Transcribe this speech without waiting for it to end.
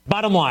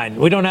Bottom line,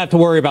 we don't have to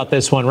worry about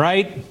this one,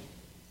 right?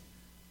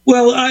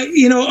 Well,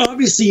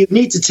 obviously you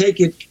need to take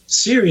it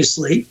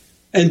seriously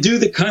and do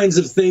the kinds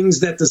of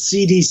things that the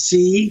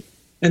CDC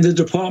and the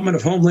Department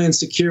of Homeland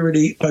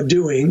Security are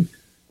doing.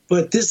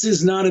 But this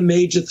is not a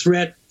major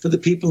threat for the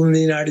people in the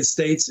United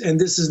States, and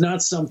this is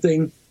not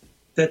something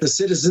that the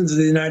citizens of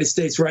the United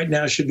States right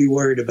now should be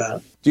worried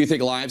about. Do you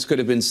think lives could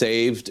have been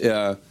saved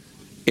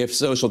if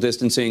social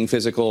distancing,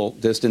 physical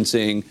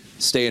distancing,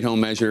 stay-at-home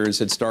measures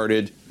had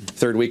started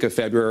third week of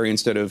February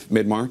instead of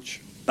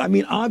mid-March? I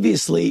mean,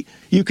 obviously,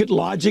 you could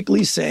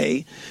logically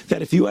say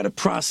that if you had a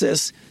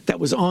process that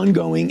was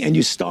ongoing and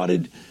you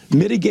started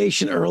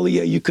mitigation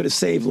earlier, you could have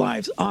saved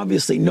lives.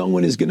 Obviously, no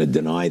one is going to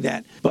deny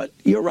that. But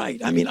you're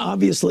right. I mean,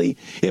 obviously,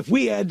 if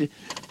we had,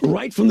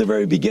 right from the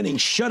very beginning,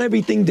 shut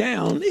everything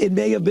down, it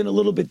may have been a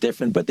little bit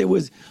different. But there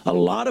was a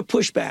lot of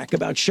pushback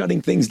about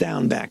shutting things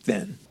down back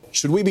then.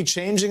 Should we be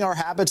changing our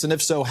habits, and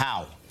if so,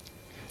 how?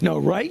 No,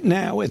 right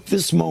now, at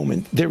this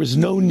moment, there is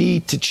no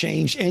need to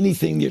change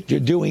anything that you're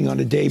doing on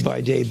a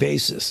day-by-day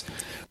basis.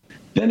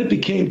 Then it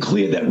became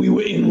clear that we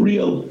were in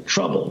real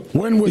trouble.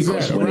 When was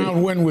that?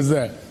 When was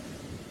that?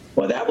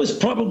 Well, that was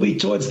probably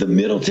towards the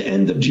middle to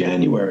end of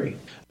January.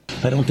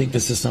 I don't think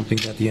this is something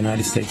that the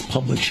United States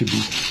public should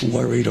be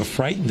worried or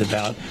frightened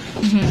about.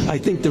 I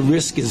think the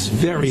risk is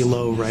very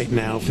low right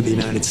now for the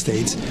United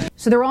States.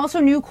 So there are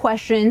also new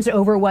questions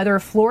over whether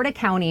Florida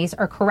counties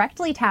are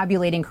correctly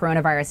tabulating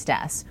coronavirus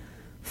deaths.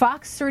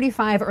 Fox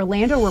 35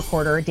 Orlando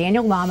reporter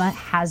Danielle Lama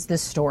has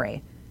this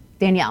story.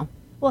 Danielle.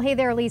 Well, hey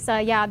there,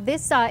 Lisa. Yeah,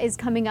 this is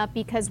coming up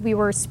because we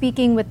were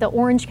speaking with the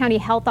Orange County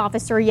health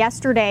officer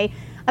yesterday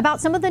about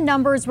some of the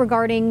numbers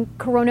regarding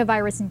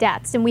coronavirus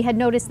deaths. And we had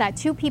noticed that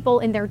 2 people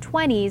in their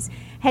 20s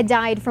had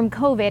died from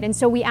COVID. And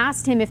so we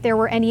asked him if there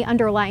were any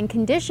underlying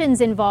conditions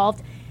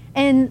involved.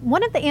 And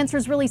one of the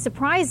answers really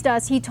surprised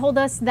us. He told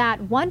us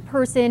that one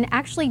person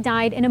actually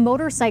died in a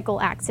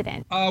motorcycle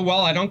accident.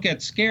 Well, I don't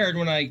get scared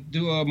when I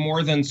do a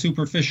more than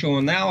superficial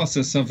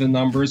analysis of the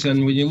numbers.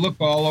 And when you look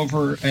all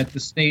over at the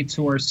states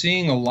who are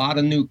seeing a lot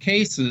of new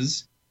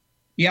cases,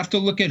 you have to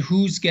look at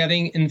who's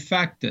getting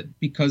infected,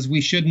 because we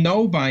should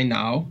know by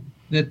now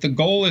that the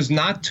goal is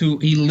not to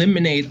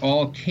eliminate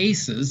all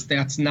cases.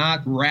 That's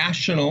not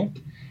rational.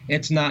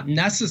 It's not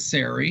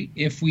necessary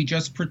if we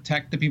just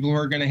protect the people who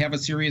are going to have a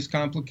serious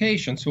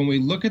complication. So when we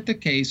look at the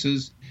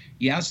cases,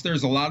 yes,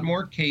 there's a lot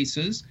more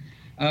cases.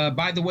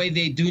 By the way,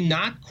 they do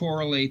not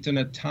correlate in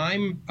a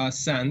time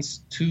sense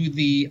to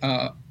the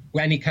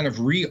any kind of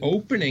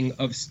reopening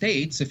of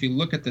states. If you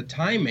look at the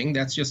timing,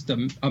 that's just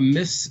a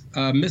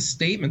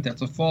misstatement.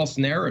 That's a false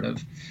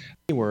narrative.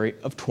 January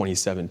of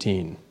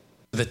 2017.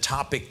 The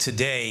topic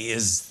today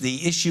is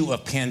the issue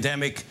of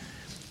pandemic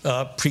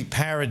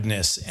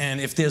preparedness. And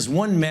if there's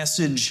one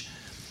message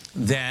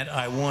that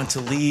I want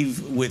to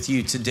leave with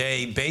you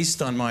today,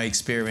 based on my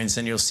experience,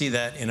 and you'll see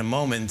that in a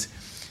moment,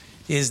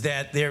 is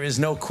that there is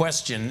no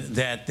question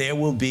that there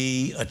will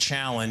be a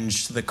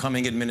challenge to the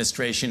coming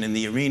administration in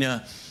the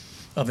arena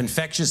of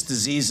infectious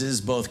diseases,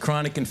 both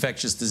chronic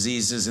infectious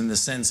diseases in the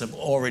sense of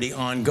already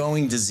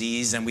ongoing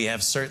disease, and we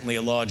have certainly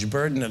a large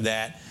burden of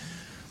that,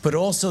 but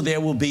also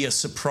there will be a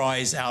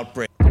surprise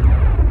outbreak.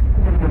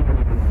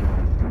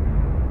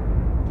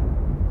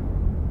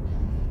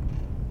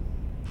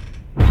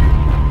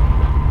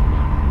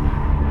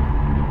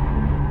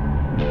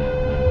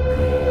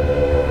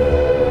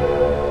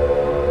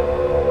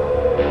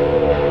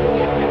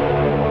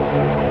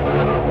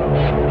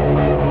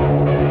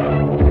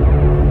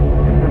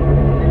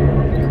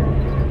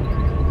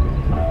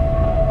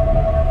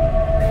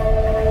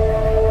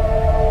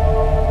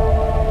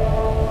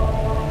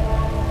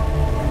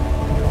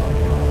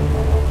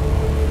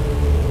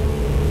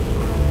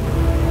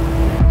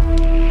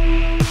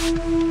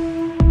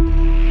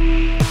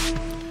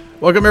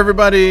 Welcome,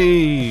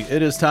 everybody.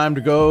 It is time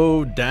to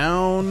go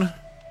down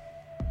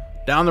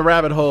the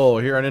rabbit hole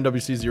here on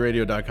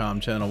NWCZRadio.com,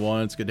 Channel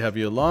 1. It's good to have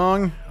you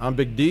along. I'm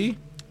Big D.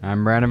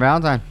 I'm Brandon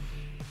Valentine.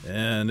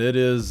 And it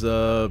is, we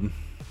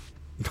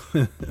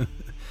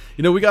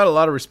got a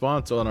lot of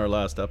response on our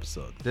last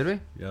episode. Did we?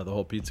 Yeah, the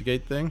whole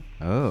Pizzagate thing.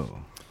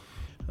 Oh.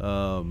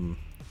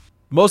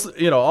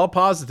 Most, all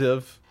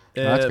positive.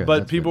 That's but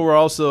good. people were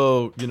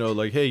also,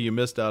 like, hey, you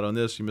missed out on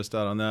this, you missed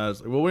out on that.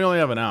 It's like, well, we only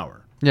have an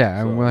hour.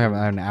 Yeah, so, we only have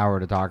an hour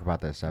to talk about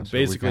this stuff. So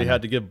basically,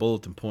 had to give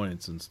bulletin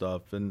points and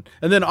stuff, and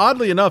then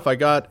oddly enough, I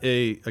got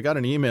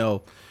an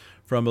email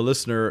from a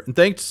listener, and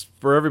thanks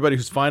for everybody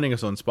who's finding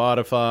us on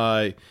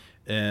Spotify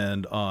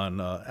and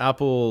on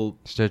Apple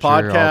Stitcher,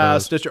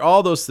 Podcasts, Stitcher,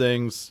 all those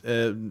things,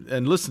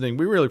 and listening.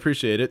 We really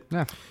appreciate it.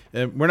 Yeah,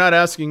 and we're not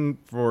asking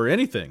for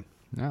anything.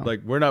 No. Like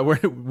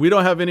we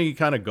don't have any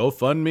kind of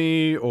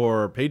GoFundMe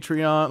or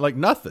Patreon, like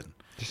nothing.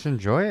 Just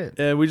enjoy it.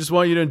 And we just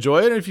want you to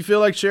enjoy it. And if you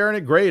feel like sharing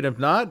it, great. If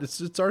not,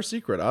 it's our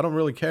secret. I don't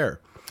really care.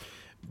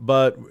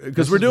 But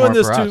because we're doing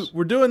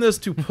this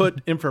to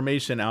put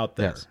information out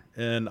there. Yes.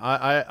 And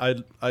I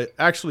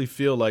actually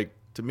feel like,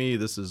 to me,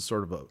 this is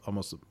sort of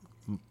almost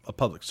a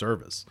public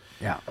service.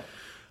 Yeah.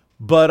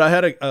 But I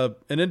had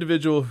an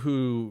individual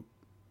who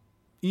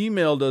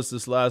emailed us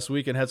this last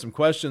week and had some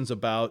questions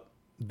about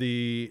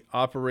the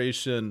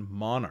Operation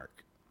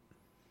Monarch.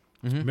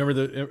 Remember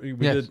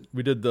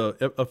we did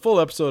a full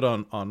episode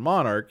on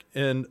Monarch,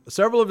 and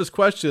several of his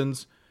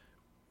questions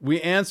we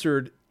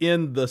answered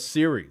in the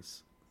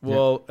series.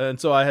 Well, and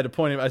so I had to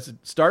point him. I said,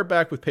 start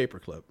back with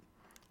Paperclip,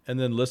 and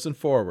then listen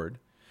forward,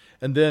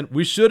 and then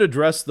we should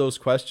address those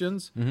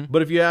questions.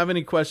 But if you have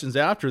any questions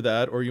after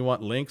that, or you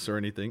want links or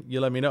anything,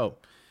 you let me know.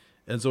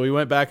 And so we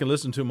went back and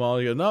listened to them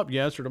all. You go, nope, you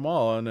answered them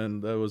all, and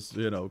then that was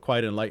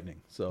quite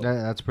enlightening. So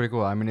that's pretty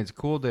cool. I mean, it's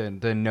cool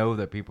to know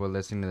that people are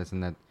listening to this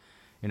and that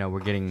we're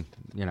getting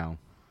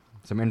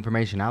some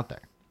information out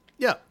there.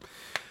 Yeah.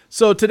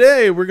 So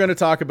today we're going to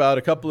talk about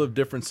a couple of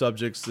different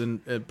subjects,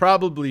 and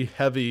probably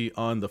heavy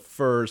on the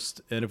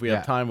first. And if we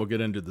have time, we'll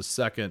get into the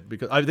second,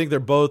 because I think they're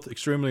both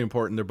extremely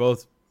important. They're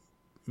both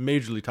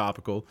majorly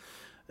topical.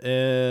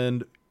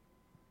 And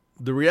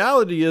the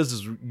reality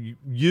is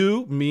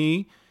you,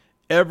 me,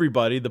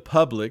 everybody, the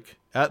public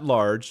at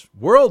large,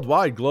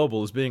 worldwide,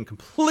 global, is being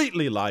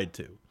completely lied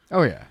to.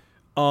 Oh, yeah.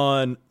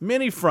 On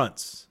many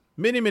fronts.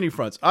 Many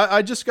fronts.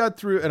 I just got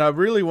through, and I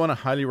really want to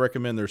highly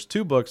recommend. There's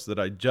 2 books that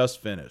I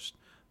just finished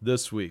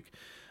this week.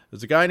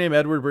 There's a guy named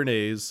Edward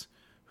Bernays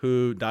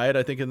who died,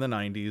 I think, in the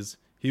 90s.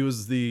 He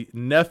was the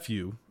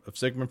nephew of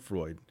Sigmund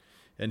Freud,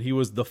 and he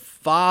was the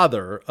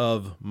father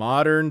of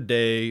modern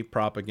day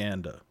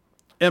propaganda.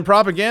 And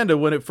propaganda,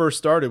 when it first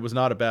started, was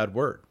not a bad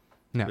word.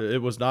 No.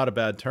 It was not a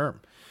bad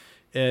term.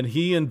 And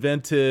he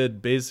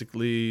invented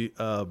basically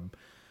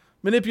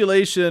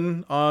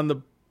manipulation on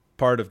the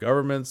part of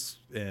governments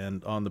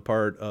and on the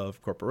part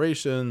of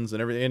corporations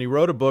and everything. And he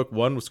wrote a book.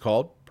 One was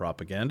called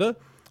Propaganda,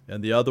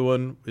 and the other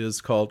one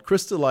is called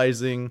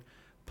Crystallizing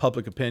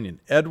Public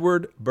Opinion.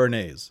 Edward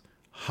Bernays.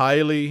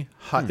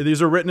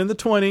 These are written in the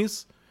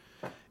 20s.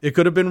 It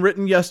could have been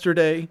written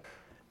yesterday.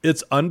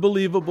 It's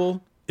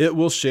unbelievable. It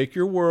will shake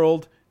your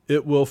world.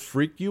 It will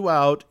freak you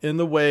out in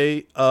the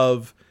way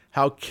of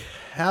how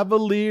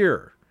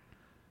cavalier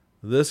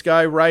this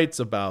guy writes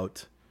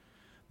about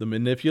the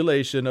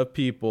manipulation of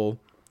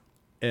people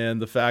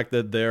and the fact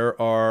that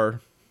there are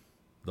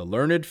the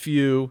learned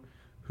few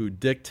who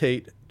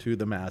dictate to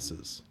the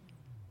masses.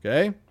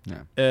 Okay?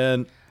 Yeah.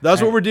 And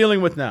that's what we're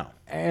dealing with now.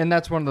 And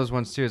that's one of those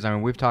ones too. I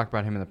mean, we've talked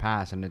about him in the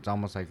past, and it's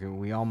almost like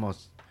we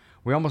almost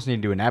need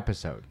to do an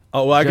episode.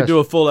 Oh, well, I could do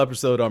a full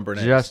episode on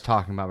Bernays. Just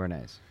talking about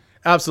Bernays.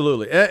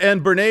 Absolutely.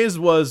 And Bernays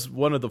was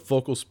one of the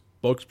focal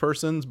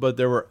spokespersons, but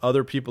there were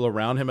other people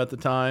around him at the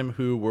time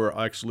who were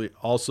actually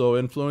also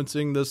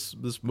influencing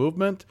this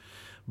movement.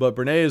 But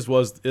Bernays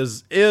was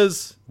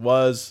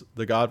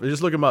the god.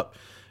 Just look him up.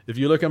 If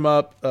you look him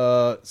up,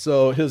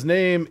 so his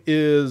name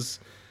is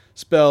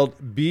spelled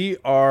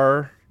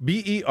Bernays,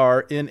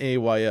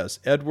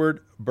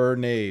 Edward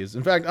Bernays.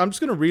 In fact, I'm just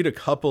going to read a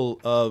couple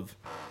of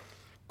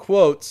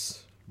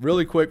quotes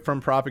really quick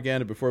from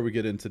Propaganda before we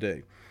get in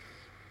today.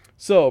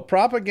 So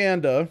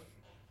Propaganda,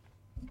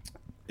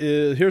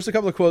 here's a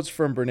couple of quotes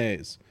from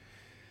Bernays.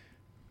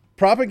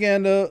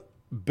 Propaganda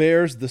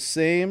bears the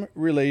same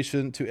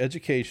relation to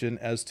education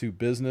as to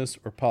business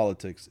or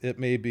politics. It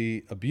may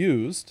be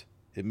abused.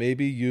 It may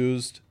be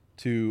used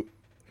to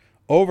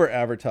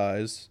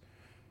over-advertise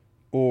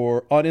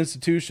or on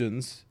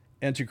institutions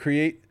and to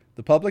create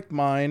the public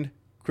mind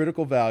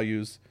critical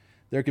values.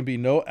 There can be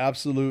no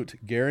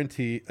absolute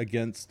guarantee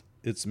against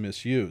its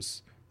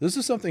misuse. This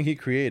is something he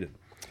created.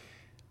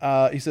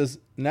 He says,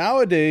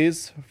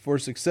 nowadays, for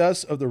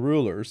success of the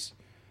rulers,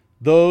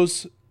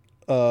 those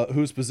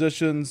whose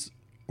positions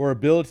or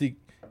ability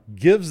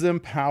gives them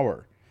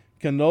power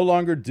can no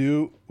longer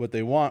do what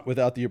they want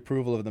without the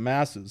approval of the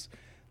masses.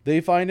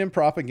 They find in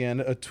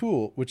propaganda a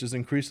tool which is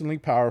increasingly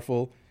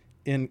powerful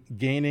in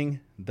gaining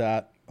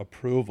that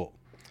approval.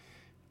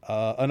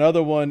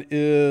 Another one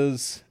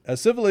is,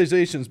 as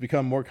civilizations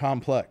become more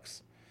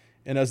complex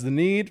and as the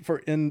need for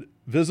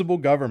invisible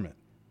government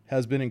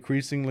has been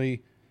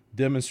increasingly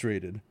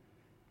demonstrated,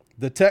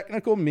 the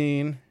technical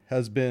mean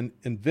has been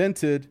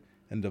invented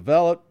and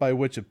developed by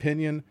which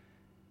opinion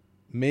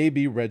may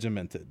be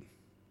regimented.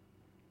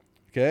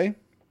 Okay?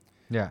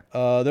 Yeah.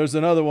 There's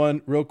another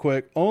one real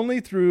quick.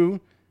 Only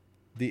through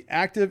the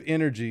active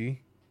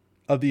energy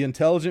of the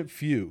intelligent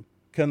few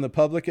can the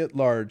public at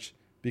large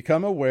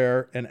become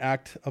aware and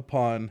act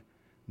upon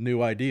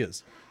new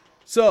ideas.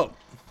 So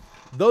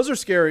those are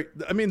scary.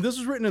 I mean, this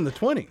was written in the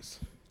 20s.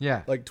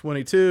 Yeah. Like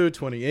 22,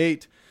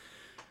 28.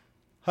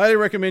 Highly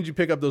recommend you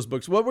pick up those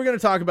books. What we're going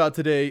to talk about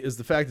today is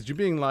the fact that you're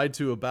being lied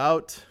to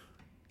about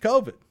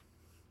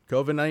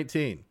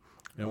COVID-19,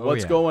 and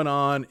what's going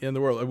on in the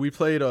world. We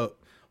played a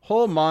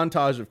whole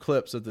montage of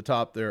clips at the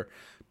top there.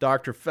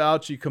 Dr.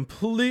 Fauci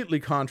completely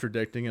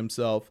contradicting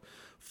himself.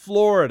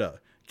 Florida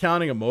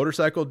counting a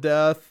motorcycle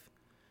death.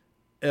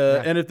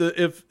 And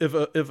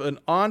if an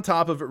on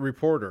top of it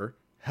reporter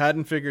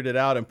hadn't figured it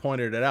out and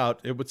pointed it out,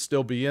 it would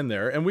still be in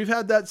there. And we've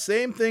had that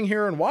same thing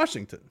here in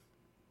Washington.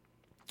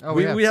 Oh,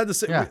 we had the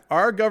same.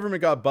 Our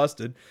government got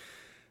busted.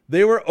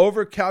 They were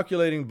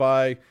over-calculating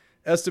by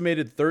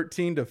estimated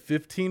 13 to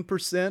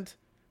 15%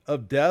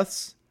 of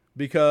deaths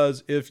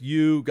because if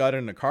you got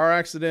in a car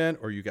accident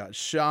or you got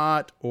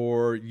shot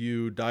or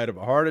you died of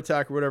a heart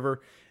attack or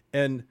whatever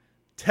and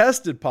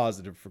tested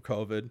positive for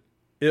COVID,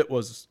 it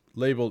was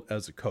labeled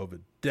as a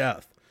COVID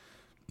death.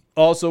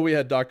 Also, we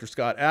had Dr.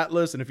 Scott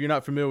Atlas. And if you're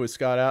not familiar with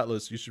Scott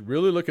Atlas, you should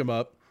really look him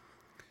up.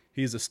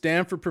 He's a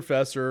Stanford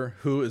professor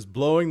who is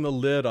blowing the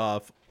lid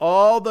off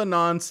all the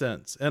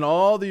nonsense and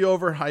all the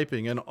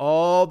overhyping and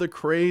all the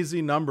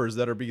crazy numbers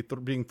that are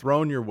being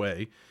thrown your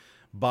way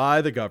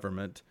by the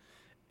government,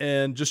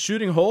 and just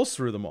shooting holes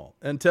through them all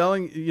and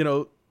telling,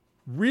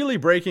 really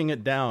breaking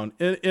it down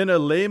in a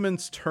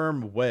layman's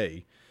term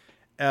way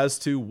as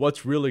to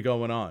what's really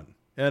going on.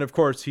 And of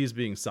course, he's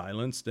being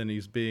silenced and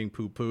he's being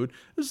poo-pooed.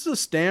 This is a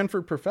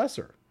Stanford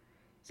professor.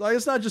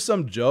 It's not just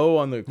some Joe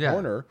on the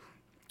corner.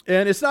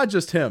 And it's not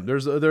just him.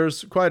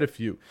 There's quite a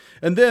few.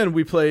 And then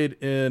we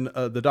played in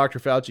the Dr.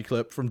 Fauci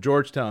clip from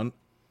Georgetown.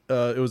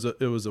 It was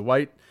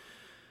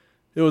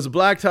a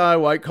black tie,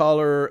 white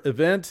collar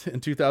event in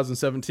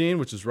 2017,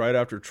 which is right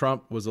after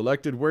Trump was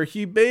elected, where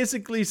he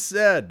basically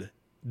said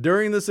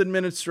during this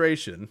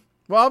administration,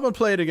 well, I'm going to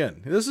play it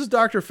again. This is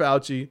Dr.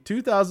 Fauci,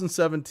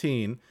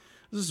 2017.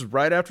 This is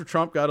right after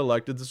Trump got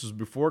elected. This was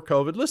before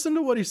COVID. Listen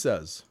to what he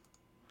says.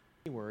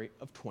 January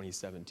of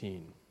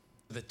 2017.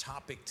 The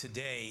topic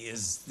today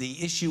is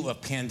the issue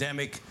of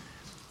pandemic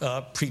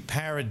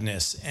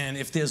preparedness. And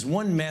if there's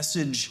one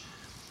message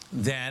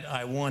that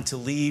I want to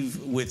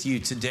leave with you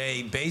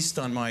today, based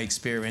on my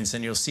experience,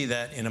 and you'll see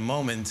that in a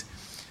moment,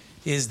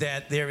 is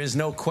that there is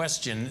no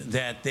question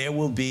that there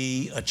will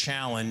be a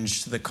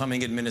challenge to the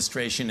coming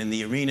administration in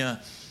the arena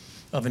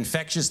of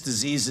infectious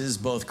diseases,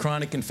 both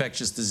chronic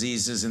infectious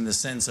diseases in the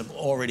sense of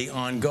already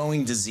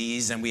ongoing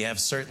disease, and we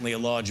have certainly a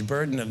large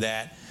burden of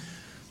that,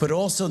 but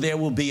also there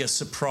will be a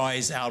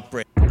surprise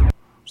outbreak.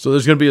 So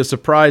there's going to be a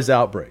surprise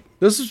outbreak.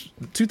 This is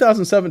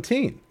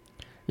 2017.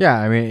 Yeah,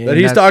 I mean... That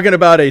he's talking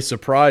about a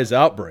surprise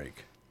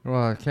outbreak.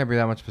 Well, it can't be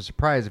that much of a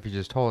surprise if he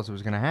just told us it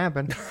was going to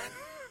happen.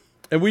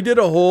 And we did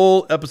a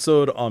whole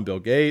episode on Bill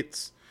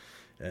Gates.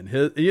 And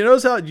you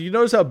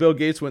notice how Bill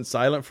Gates went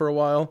silent for a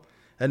while?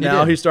 And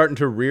now he's starting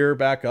to rear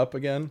back up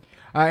again?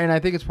 And I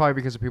think it's probably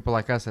because of people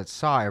like us that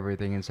saw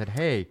everything and said,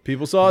 hey,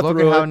 people saw it look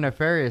through at how it.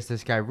 nefarious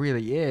this guy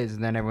really is.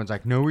 And then everyone's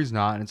like, no, he's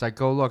not. And it's like,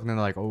 go look. And then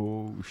they're like,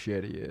 oh,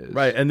 shit, he is.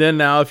 Right. And then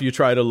now if you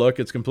try to look,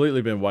 it's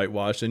completely been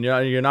whitewashed and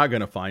you're not going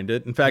to find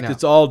it. In fact,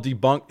 it's all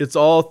debunked.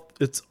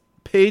 It's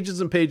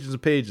pages and pages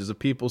and pages of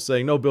people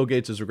saying, no, Bill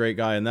Gates is a great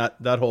guy. And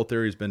that whole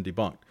theory has been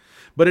debunked.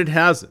 But it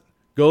hasn't.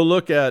 Go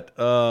look at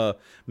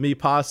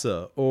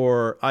MiPasa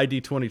or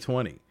ID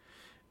 2020.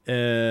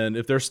 And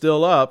if they're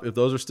still up, if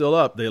those are still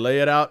up, they lay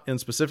it out in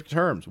specific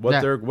terms, what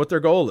their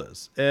goal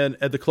is. And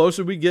the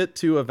closer we get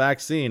to a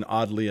vaccine,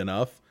 oddly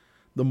enough,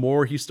 the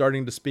more he's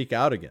starting to speak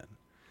out again.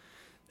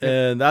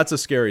 And that's a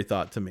scary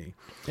thought to me.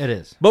 It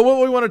is. But what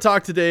we want to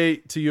talk today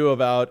to you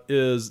about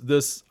is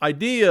this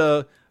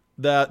idea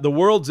that the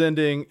world's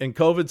ending and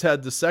COVID's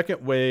had the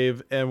second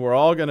wave and we're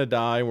all going to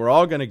die and we're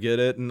all going to get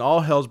it and all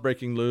hell's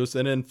breaking loose.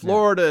 And in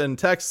Florida and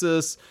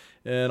Texas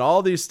and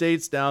all these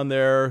states down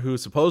there who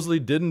supposedly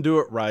didn't do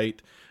it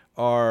right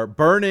are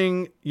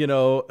burning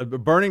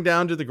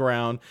down to the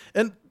ground.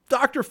 And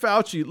Dr.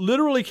 Fauci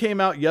literally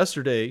came out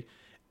yesterday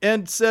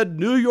and said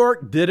New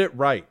York did it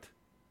right.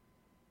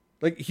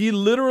 Like, he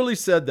literally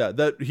said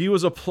that he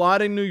was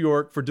applauding New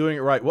York for doing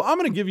it right. Well, I'm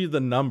going to give you the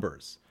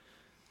numbers.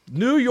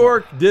 New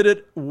York did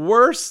it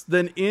worse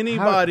than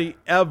anybody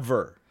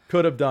ever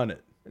could have done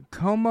it.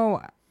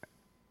 Como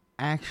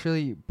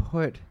actually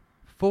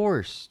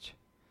forced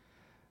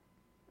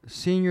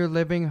senior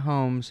living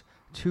homes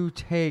to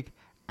take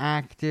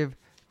active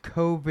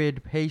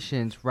COVID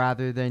patients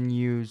rather than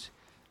use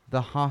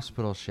the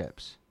hospital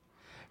ships.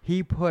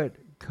 He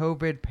put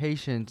COVID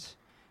patients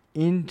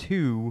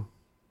into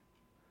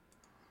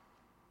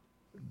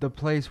the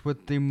place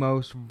with the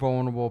most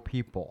vulnerable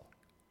people.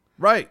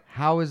 Right.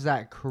 How is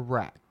that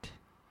correct?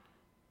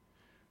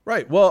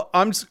 Right. Well,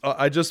 I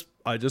just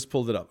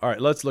pulled it up. All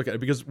right, let's look at it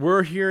because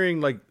we're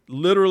hearing like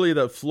literally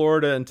that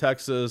Florida and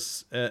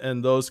Texas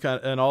and those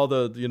and all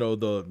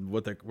the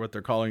what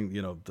they're calling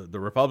the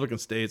Republican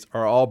states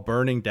are all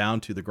burning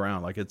down to the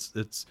ground. Like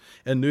it's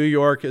and New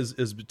York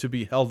is to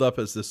be held up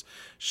as this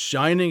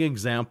shining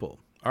example.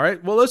 All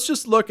right. Well, let's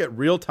just look at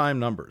real-time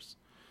numbers.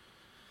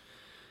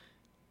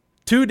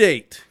 To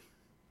date,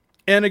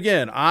 and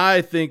again,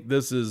 I think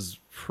this is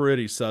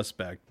pretty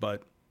suspect,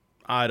 but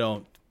I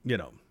don't,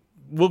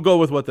 we'll go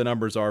with what the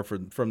numbers are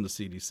from the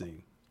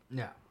CDC.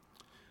 Yeah.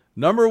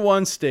 Number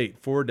one state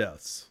for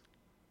deaths,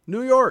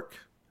 New York,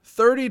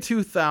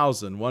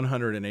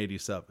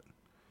 32,187.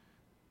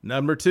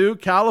 Number two,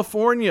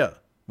 California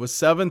with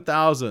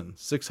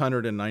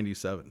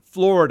 7,697.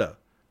 Florida,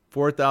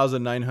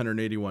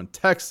 4,981.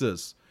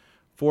 Texas,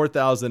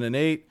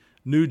 4,008.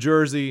 New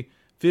Jersey,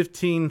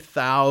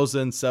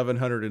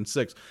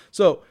 15,706.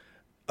 So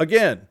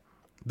again,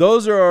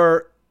 that's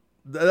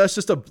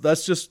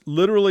just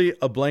literally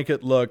a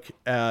blanket look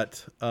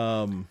at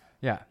what's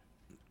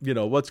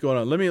going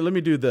on. Let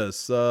me do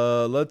this.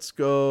 Let's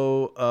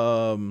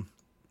go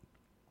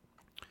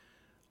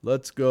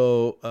Let's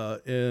go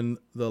in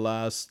the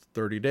last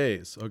 30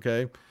 days,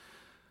 okay?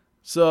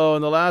 So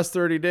in the last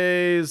 30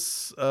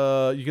 days,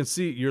 you can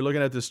see, you're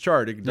looking at this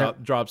chart. It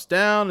drops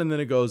down, and then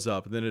it goes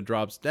up. And then it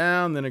drops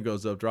down, then it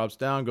goes up, drops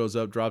down, goes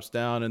up, drops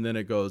down, and then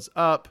it goes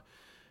up.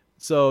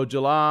 So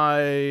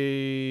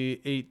July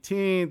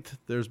 18th,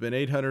 there's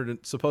been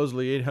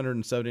supposedly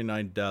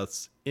 879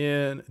 deaths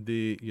in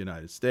the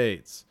United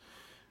States.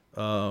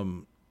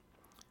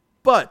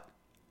 But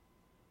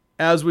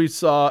as we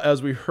saw,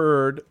 as we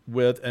heard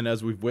with, and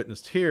as we've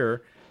witnessed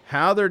here,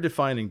 how they're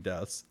defining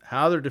deaths,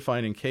 how they're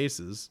defining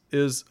cases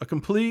is a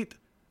complete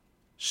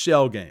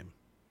shell game.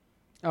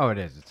 Oh, it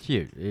is. It's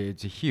huge.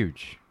 It's a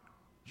huge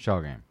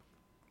shell game.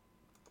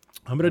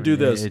 I'm going to do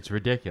this. It's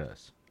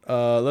ridiculous.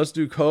 Let's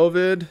do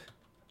COVID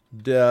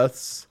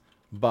deaths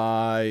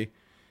by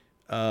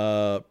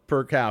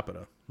per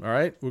capita. All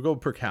right, we'll go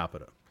per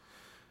capita.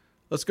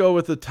 Let's go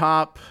with the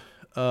top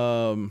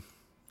per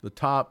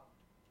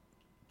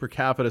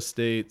capita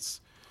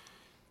states.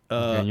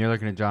 And you're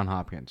looking at Johns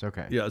Hopkins.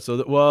 Okay. Yeah.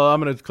 So, well, I'm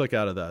going to click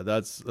out of that.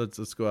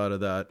 Let's go out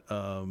of that.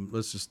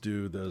 Let's just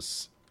do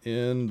this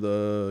in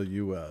the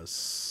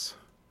U.S.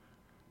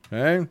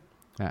 Okay.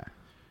 Yeah.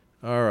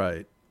 All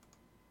right.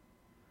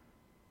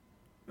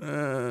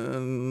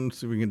 And let's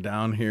see if we can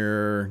down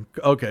here.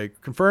 Okay.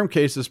 Confirmed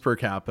cases per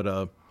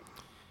capita.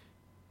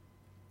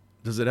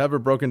 Does it have it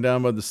broken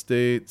down by the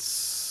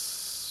states?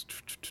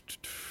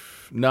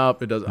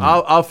 Nope, it doesn't.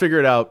 I'll figure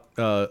it out.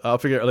 I'll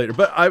figure it out later.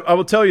 But I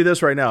will tell you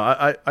this right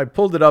now. I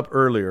pulled it up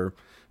earlier.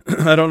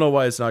 I don't know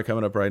why it's not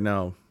coming up right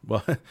now.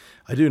 Well,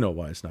 I do know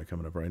why it's not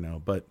coming up right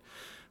now. But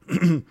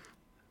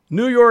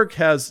New York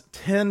has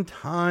 10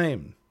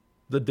 times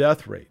the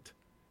death rate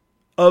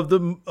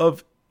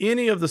of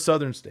any of the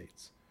southern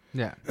states.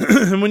 Yeah.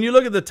 And when you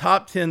look at the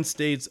top 10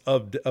 states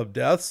of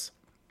deaths,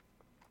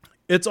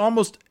 it's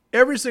almost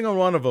every single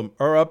one of them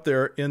are up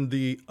there in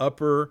the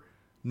upper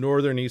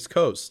northern East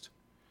Coast.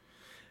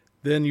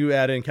 Then you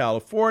add in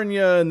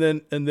California, and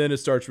then it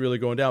starts really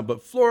going down.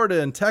 But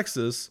Florida and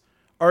Texas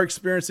are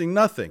experiencing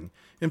nothing.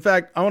 In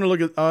fact, I want to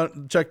look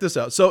at check this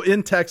out. So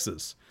in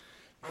Texas,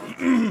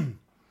 and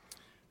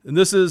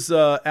this is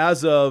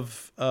as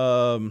of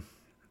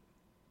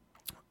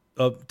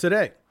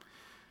today.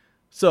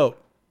 So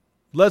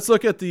let's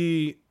look at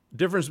the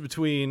difference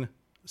between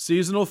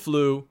seasonal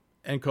flu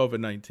and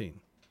COVID-19.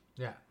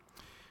 Yeah.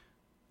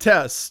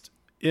 Test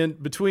in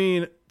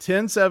between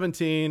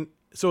 1017.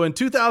 So in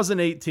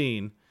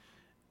 2018,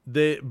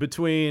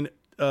 between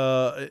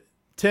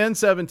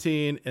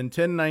 1017 and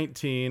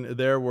 1019,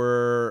 there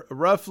were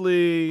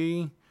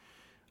roughly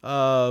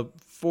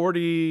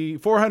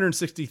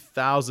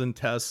 460,000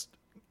 tests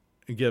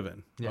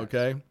given. Yes.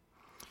 Okay.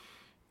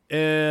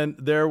 And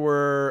there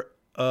were,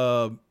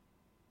 well,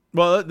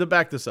 to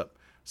back this up.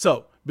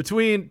 So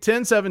between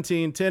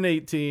 1017,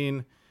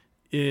 1018,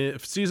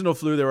 seasonal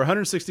flu, there were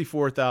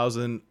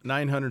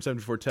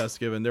 164,974 tests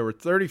given. There were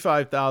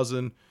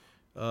 35,000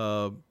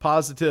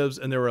 positives,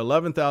 and there were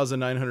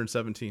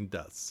 11,917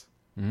 deaths.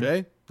 Mm-hmm.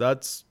 Okay,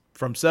 that's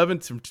from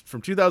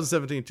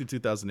 2017 to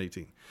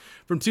 2018.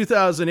 From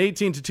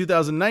 2018 to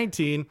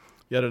 2019,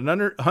 you had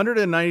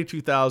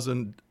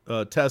 192,000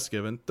 tests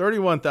given,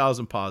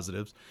 31,000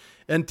 positives,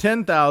 and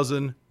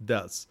 10,000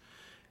 deaths.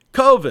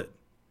 COVID,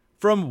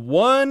 from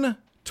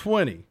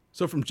 1/20,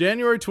 so from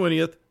January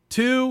 20th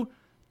to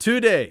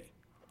today,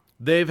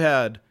 they've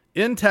had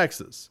in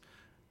Texas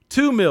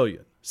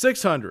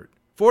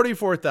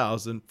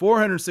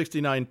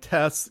 2,644,469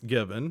 tests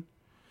given,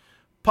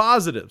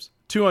 positives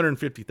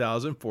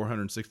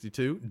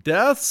 250,462,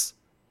 deaths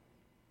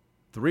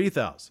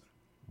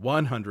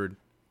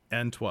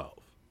 3,112.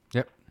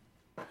 Yep.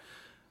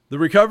 The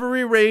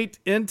recovery rate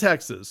in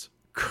Texas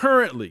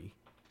currently,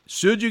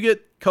 should you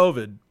get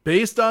COVID,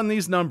 based on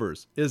these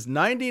numbers, is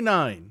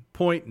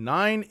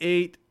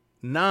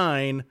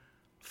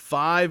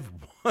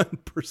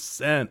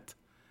 99.98951%.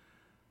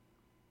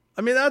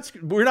 I mean,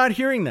 we're not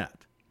hearing that.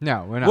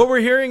 No, we're not. What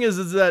we're hearing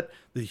is that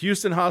the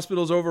Houston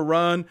hospital's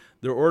overrun.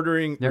 They're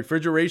ordering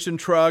refrigeration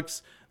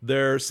trucks.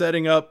 They're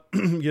setting up,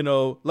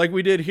 like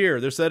we did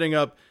here. They're setting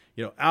up,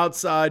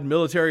 outside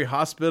military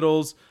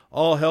hospitals.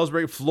 All hell's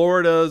breaking.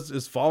 Florida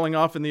is falling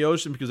off in the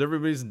ocean because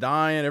everybody's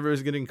dying.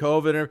 Everybody's getting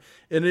COVID.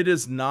 And it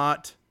is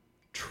not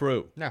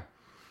true. No.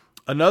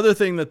 Another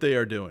thing that they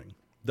are doing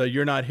that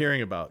you're not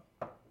hearing about,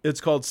 it's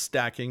called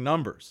stacking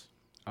numbers.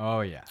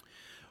 Oh, yeah.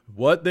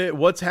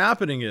 What's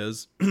happening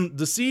is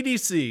the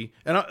CDC,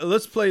 and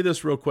let's play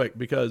this real quick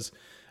because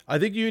I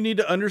think you need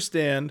to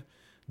understand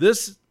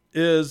this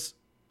is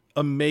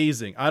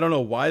amazing. I don't know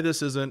why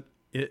this isn't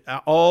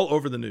all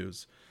over the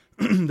news.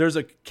 There's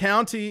a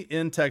county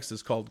in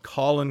Texas called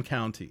Collin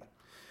County.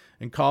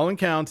 And Collin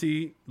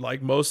County,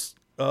 like most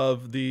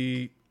of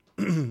the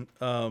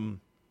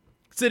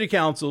city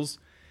councils,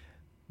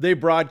 they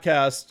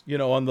broadcast,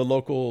 on the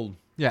local,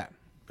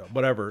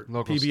 whatever,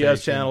 local PBS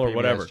station, channel or PBS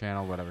whatever.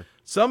 channel, whatever.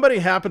 Somebody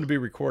happened to be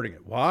recording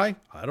it. Why?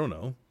 I don't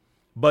know.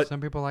 But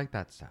some people like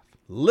that stuff.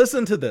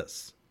 Listen to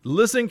this.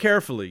 Listen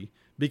carefully,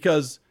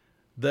 because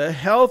the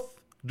health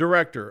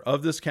director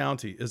of this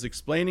county is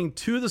explaining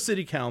to the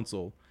city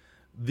council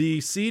the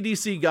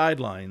CDC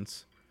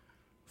guidelines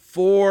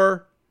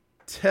for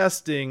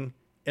testing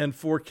and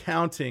for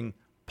counting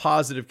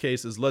positive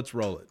cases. Let's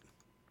roll it.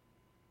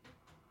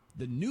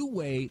 The new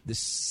way the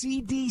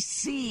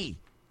CDC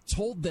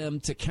told them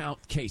to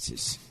count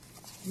cases.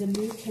 The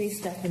new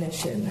case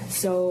definition.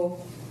 So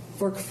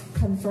for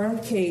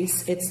confirmed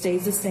case, it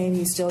stays the same.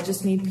 You still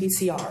just need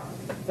PCR.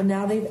 But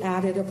now they've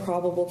added a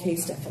probable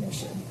case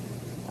definition.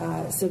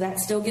 So that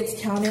still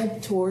gets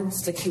counted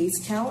towards the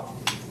case count.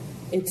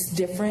 It's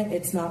different.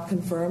 It's not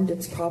confirmed.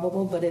 It's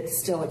probable, but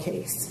it's still a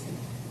case.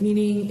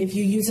 Meaning if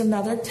you use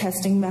another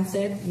testing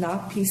method,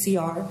 not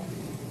PCR,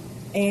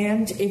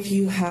 and if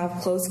you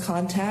have close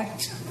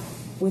contact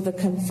with a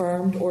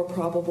confirmed or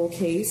probable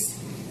case,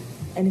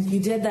 and if you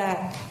did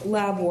that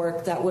lab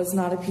work that was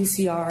not a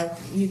PCR,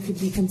 you could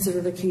be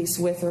considered a case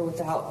with or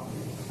without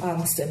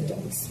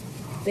symptoms.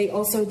 They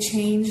also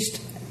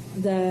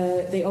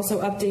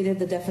updated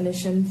the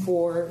definition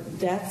for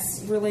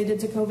deaths related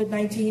to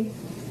COVID-19.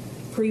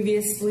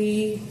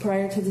 Previously,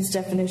 prior to this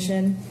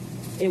definition,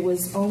 it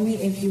was only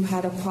if you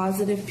had a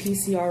positive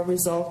PCR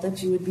result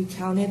that you would be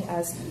counted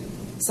as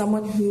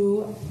someone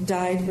who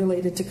died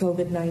related to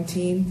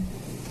COVID-19.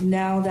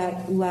 Now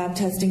that lab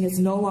testing is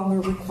no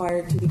longer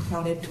required to be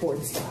counted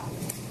towards that.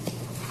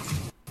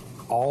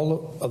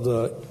 All of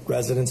the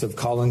residents of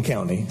Collin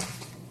County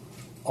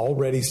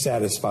already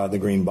satisfy the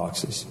green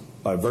boxes.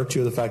 By virtue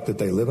of the fact that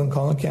they live in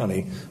Collin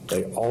County,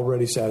 they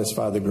already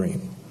satisfy the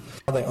green.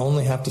 They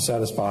only have to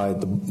satisfy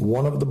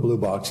one of the blue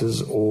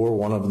boxes or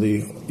one of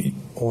the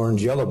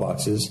orange-yellow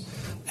boxes,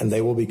 and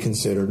they will be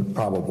considered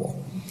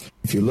probable.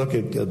 If you look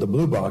at the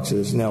blue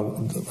boxes,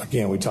 now,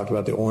 again, we talked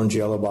about the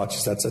orange-yellow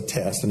boxes. That's a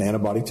test, an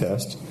antibody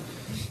test.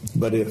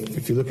 But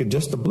if you look at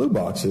just the blue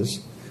boxes,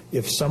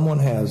 if someone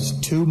has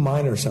 2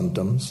 minor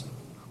symptoms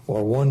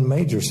or 1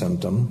 major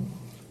symptom,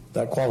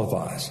 that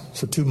qualifies.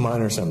 So 2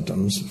 minor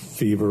symptoms,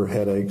 fever,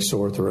 headache,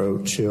 sore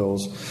throat,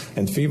 chills.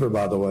 And fever,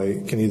 by the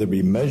way, can either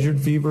be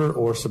measured fever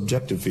or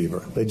subjective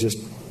fever. They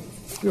just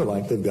feel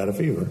like they've got a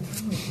fever.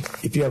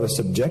 If you have a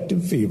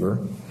subjective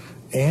fever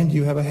and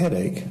you have a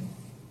headache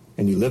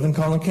and you live in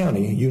Collin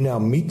County, you now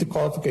meet the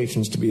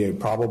qualifications to be a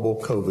probable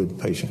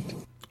COVID patient.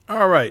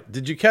 All right.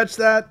 Did you catch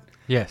that?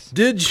 Yes.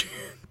 Did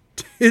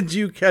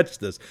you catch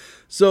this?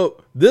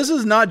 So this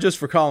is not just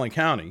for Collin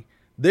County.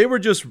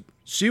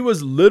 She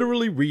was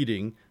literally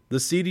reading the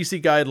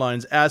CDC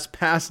guidelines as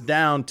passed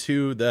down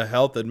to the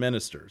health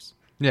administrators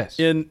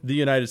in the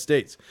United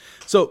States.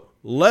 So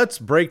let's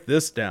break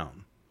this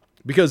down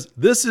because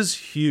this is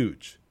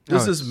huge.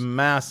 This is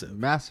massive.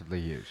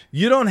 Massively huge.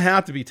 You don't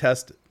have to be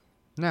tested.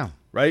 No.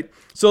 Right?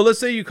 So let's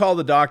say you call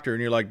the doctor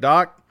and you're like,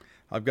 Doc,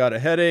 I've got a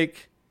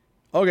headache.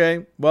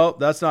 Okay, well,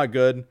 that's not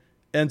good.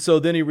 And so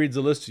then he reads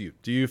a list to you.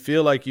 Do you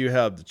feel like you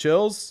have the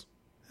chills?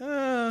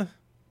 No,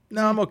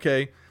 I'm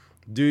okay.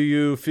 Do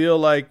you feel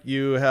like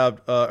you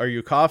have, are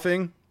you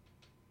coughing?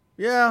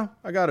 Yeah,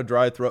 I got a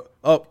dry throat.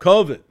 Oh,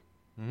 COVID.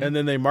 Mm-hmm. And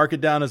then they mark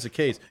it down as a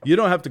case. You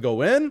don't have to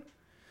go in.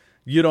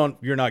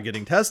 You're not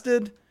getting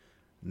tested.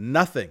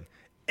 Nothing.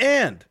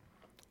 And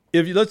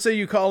if you, let's say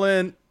you call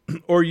in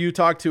or you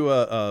talk to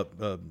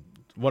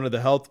one of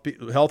the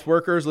health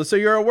workers, let's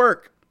say you're at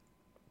work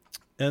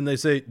and they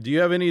say, do you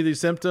have any of these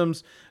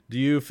symptoms? Do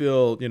you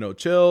feel,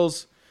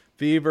 chills,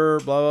 fever,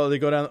 blah, blah. They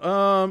go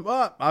down.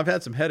 Well, I've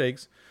had some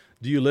headaches.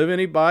 Do you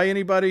live by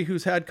anybody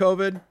who's had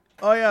COVID?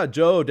 Oh, yeah,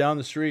 Joe down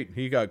the street.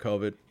 He got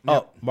COVID. Yep.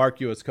 Oh,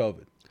 mark you as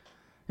COVID.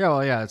 Yeah,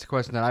 well, yeah, it's a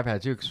question that I've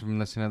had, too, because from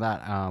listening to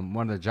that,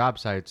 one of the job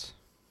sites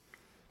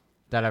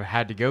that I've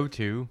had to go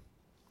to,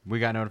 we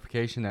got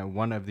notification that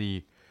one of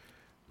the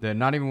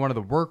not even one of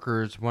the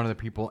workers, one of the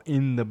people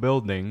in the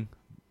building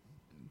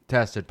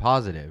tested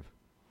positive.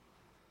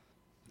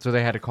 So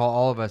they had to call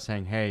all of us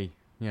saying, hey,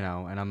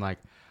 and I'm like,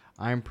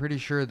 I'm pretty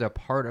sure the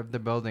part of the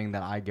building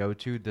that I go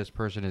to, this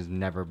person has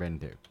never been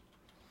to.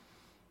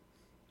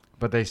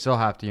 But they still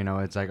have to,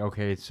 it's like,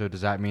 okay, so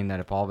does that mean that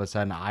if all of a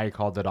sudden I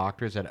called the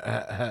doctor and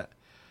said,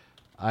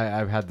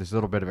 I've had this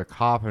little bit of a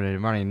cough and a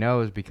runny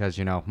nose because,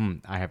 I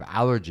have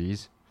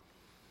allergies.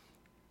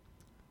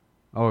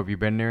 Oh, have you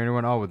been near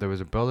anyone? Oh, there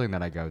was a building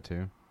that I go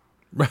to.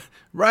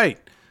 Right.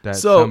 That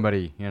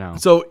somebody,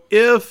 So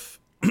if,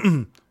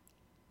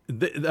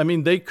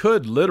 they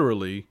could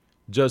literally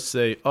just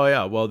say, oh,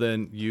 yeah, well,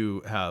 then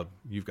you've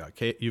got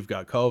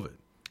COVID.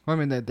 Well,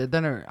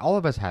 then all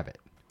of us have it.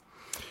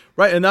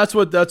 Right, and that's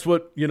what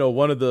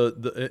one of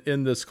the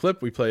in this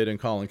clip we played in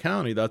Collin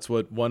County. That's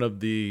what one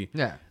of the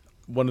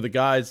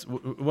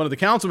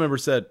council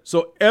members said.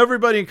 So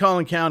everybody in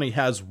Collin County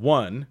has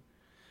one,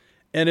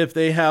 and if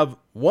they have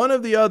one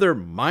of the other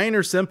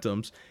minor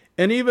symptoms,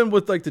 and even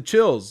with like the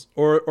chills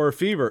or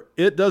fever,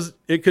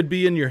 it could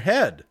be in your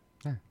head.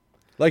 Yeah.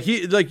 Like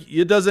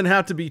it doesn't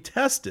have to be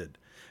tested.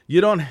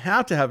 You don't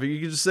have to have it. You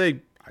can just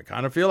say, I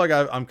kind of feel like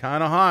I'm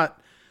kind of hot.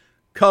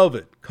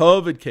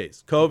 COVID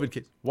case.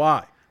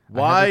 Why?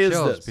 Why is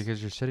this?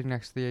 Because you're sitting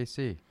next to the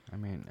AC.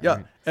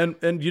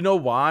 And you know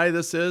why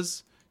this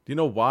is? Do you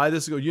know why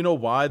this is going? You know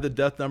why the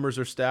death numbers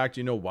are stacked?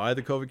 You know why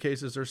the COVID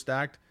cases are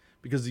stacked?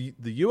 Because the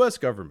U.S.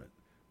 government,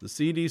 the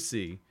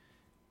CDC,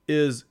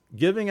 is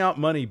giving out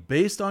money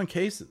based on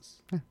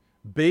cases,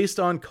 based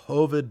on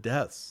COVID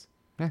deaths,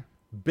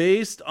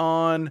 based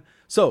on.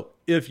 So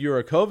if you're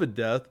a COVID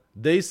death,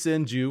 they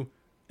send you,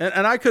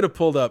 and I could have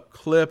pulled up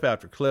clip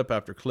after clip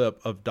after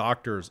clip of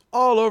doctors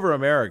all over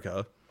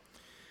America.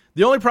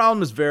 The only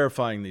problem is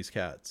verifying these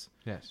cats.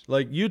 Yes.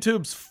 Like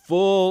YouTube's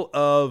full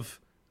of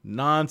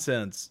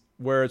nonsense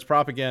where it's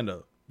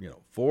propaganda,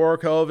 for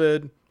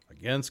COVID,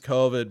 against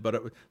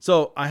COVID.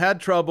 So I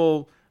had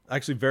trouble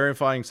actually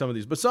verifying some of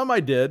these, but some I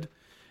did.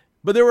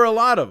 But there were a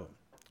lot of them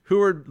who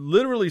were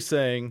literally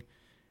saying,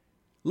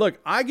 look,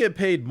 I get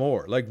paid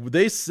more. Like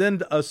they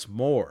send us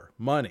more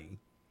money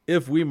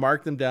if we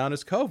mark them down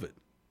as COVID.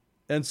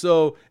 And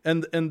so,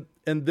 and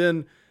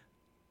then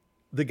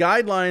the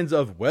guidelines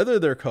of whether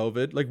they're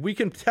COVID, like we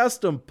can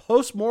test them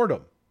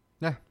post-mortem.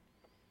 Yeah.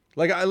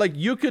 Like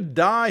you could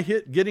die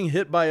getting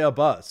hit by a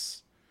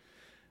bus.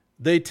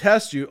 They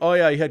test you. Oh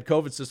yeah, you had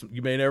COVID system.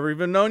 You may never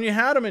even known you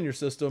had them in your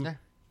system. Yeah.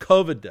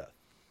 COVID death.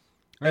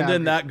 And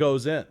then that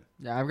goes in.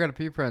 Yeah, I've got a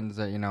few friends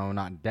that,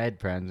 not dead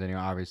friends,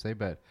 obviously,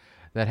 but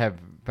that have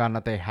found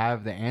out they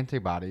have the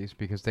antibodies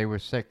because they were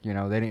sick. They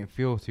didn't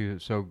feel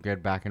so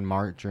good back in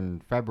March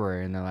and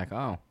February, and they're like,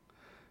 oh,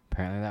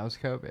 apparently that was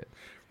COVID.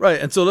 Right,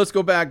 and so let's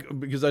go back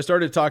because I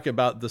started talking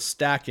about the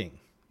stacking.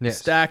 Yes.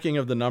 Stacking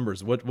of the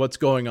numbers, what's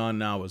going on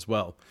now as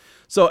well.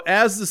 So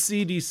as the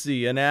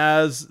CDC and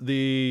as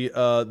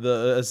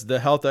the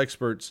health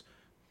experts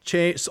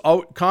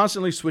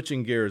constantly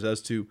switching gears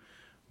as to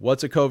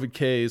what's a COVID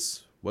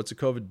case, what's a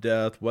COVID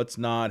death, what's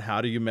not,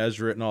 how do you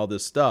measure it, and all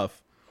this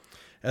stuff.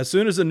 As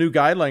soon as a new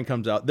guideline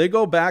comes out, they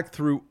go back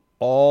through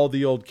all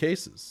the old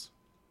cases,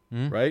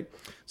 right?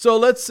 So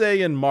let's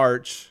say in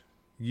March,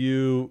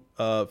 you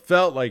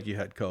felt like you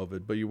had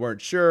COVID, but you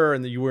weren't sure,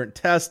 and that you weren't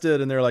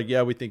tested, and they're like,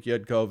 yeah, we think you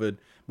had COVID,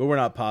 but we're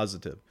not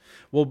positive.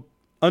 Well,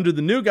 under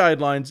the new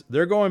guidelines,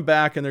 they're going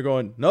back and they're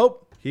going,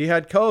 nope, he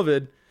had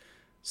COVID.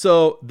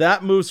 So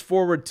that moves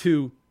forward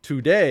to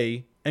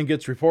today and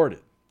gets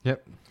reported.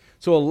 Yep.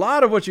 So a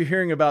lot of what you're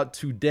hearing about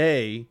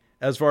today,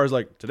 as far as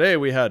like today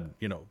we had,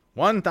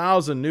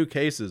 1,000 new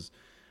cases.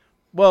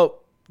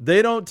 Well,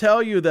 they don't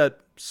tell you that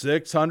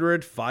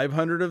 600,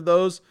 500 of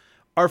those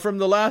are from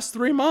the last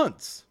 3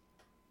 months.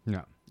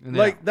 No.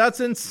 That's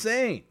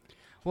insane.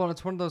 Well,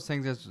 it's one of those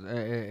things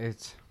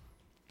it's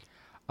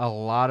a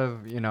lot of,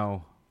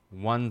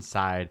 one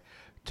side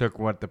took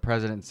what the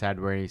president said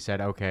where he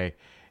said, okay,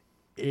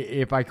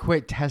 if I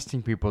quit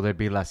testing people, there'd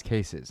be less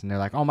cases. And they're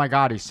like, oh my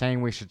God, he's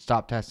saying we should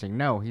stop testing.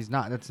 No, he's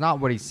not. That's not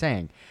what he's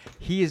saying.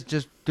 He is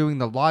just doing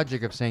the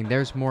logic of saying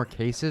there's more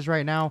cases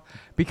right now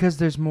because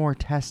there's more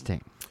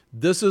testing.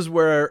 This is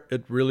where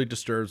it really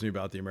disturbs me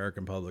about the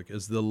American public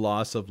is the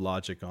loss of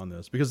logic on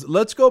this. Because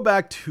let's go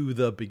back to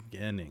the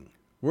beginning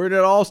where it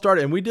all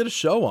started. And we did a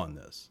show on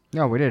this.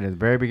 No, we did at the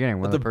very beginning.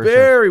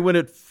 When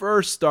it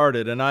first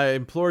started. And I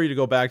implore you to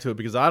go back to it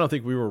because I don't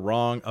think we were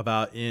wrong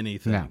about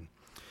anything. No.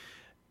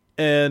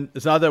 And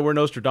it's not that we're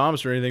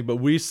Nostradamus or anything, but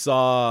we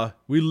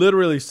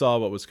literally saw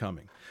what was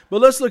coming. But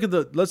let's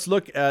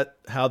look at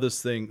how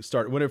this thing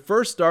started. When it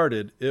first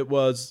started, it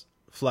was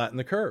flatten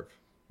the curve,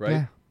 right?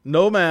 Yeah.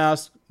 No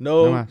mask,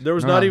 there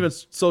was not even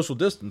social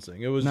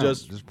distancing. It was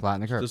just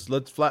flatten the curve. Just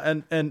let's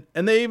flatten and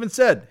they even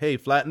said, hey,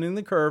 flattening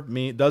the curve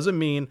doesn't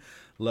mean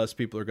less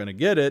people are going to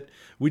get it.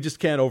 We just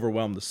can't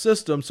overwhelm the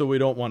system, so we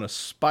don't want to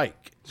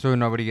spike. So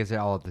nobody gets it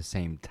all at the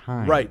same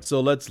time. Right.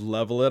 So let's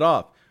level it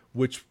off,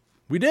 which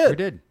we did. We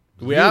did.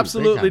 We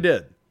absolutely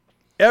did.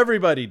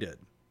 Everybody did.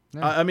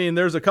 Yeah. I mean,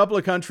 there's a couple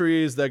of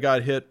countries that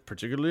got hit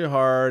particularly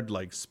hard,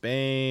 like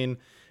Spain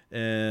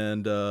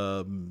and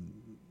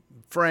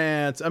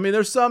France. I mean,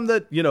 there's some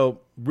that,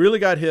 really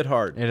got hit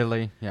hard.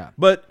 Italy, yeah.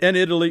 But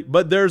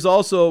there's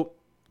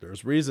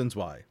reasons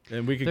why.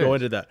 And we could go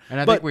into that. And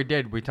I think we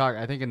did. We talked,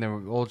 I think in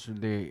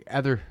the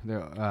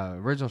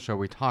original show,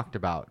 we talked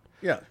about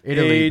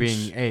Italy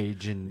being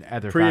age and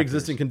other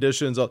pre-existing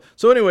conditions.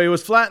 So anyway, it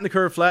was flatten the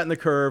curve,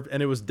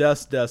 and it was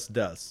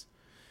deaths.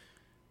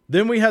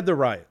 Then we had the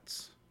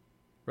riots,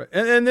 right?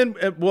 And then,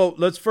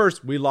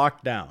 we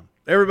locked down.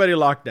 Everybody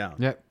locked down.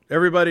 Yep.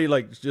 Everybody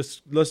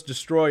let's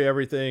destroy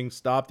everything,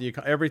 stop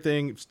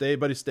everything,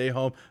 everybody stay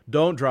home,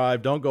 don't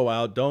drive, don't go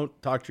out, don't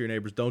talk to your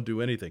neighbors, don't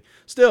do anything.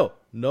 Still,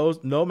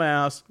 no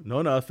mask,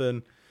 no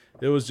nothing.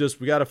 It was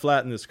just, we got to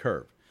flatten this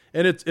curve.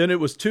 And it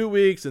was 2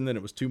 weeks, and then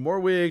it was 2 more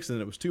weeks, and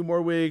then it was 2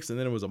 more weeks, and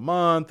then it was a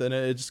month, and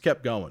it just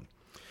kept going.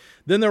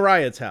 Then the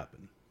riots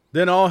happened.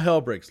 Then all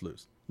hell breaks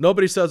loose.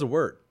 Nobody says a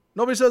word.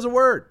 Nobody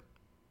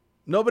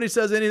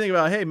says anything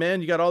about, hey, man,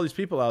 you got all these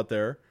people out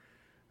there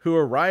who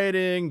are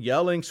rioting,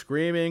 yelling,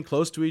 screaming,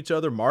 close to each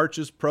other,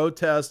 marches,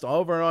 protests,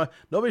 all over and on.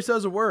 Nobody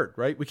says a word,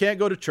 right? We can't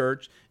go to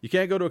church. You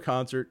can't go to a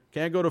concert.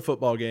 Can't go to a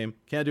football game.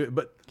 Can't do it.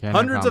 But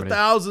hundreds of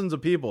thousands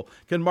of people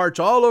can march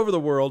all over the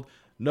world,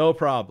 no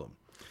problem.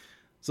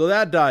 So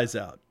that dies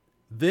out.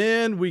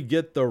 Then we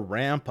get the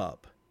ramp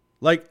up,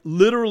 like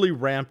literally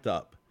ramped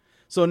up.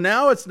 So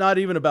now it's not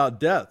even about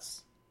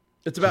deaths.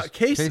 It's about Just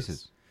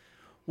cases.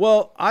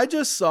 Well, I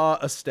just saw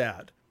a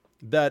stat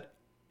that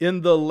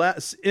in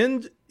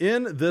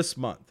this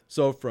month,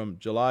 so from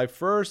July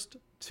 1st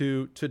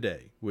to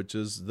today, which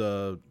is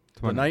the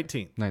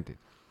 19th,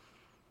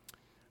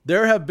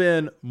 there have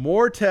been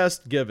more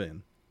tests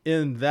given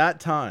in that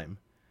time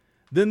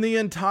than the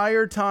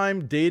entire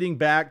time dating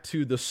back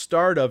to the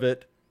start of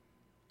it,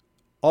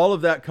 all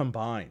of that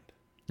combined.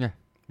 Yeah.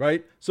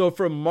 Right? So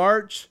from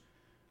March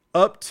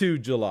up to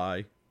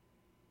July,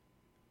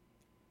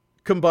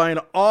 combine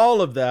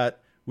all of that,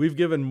 we've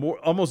given more,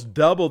 almost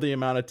double the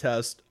amount of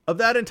tests of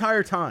that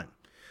entire time.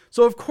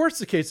 So of course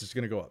the case is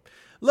going to go up.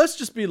 Let's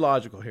just be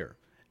logical here.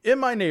 In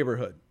my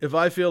neighborhood, if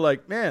I feel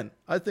like, man,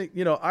 I think,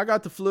 I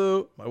got the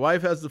flu, my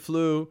wife has the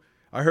flu,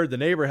 I heard the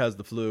neighbor has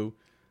the flu,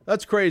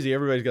 that's crazy,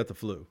 everybody's got the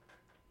flu.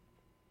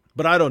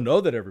 But I don't know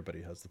that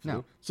everybody has the flu.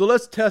 No. So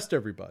let's test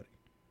everybody,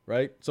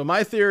 right? So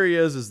my theory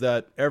is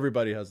that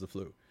everybody has the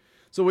flu.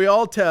 So we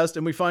all test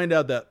and we find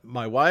out that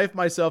my wife,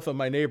 myself, and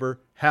my neighbor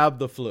have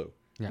the flu.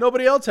 Yeah.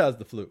 Nobody else has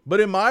the flu.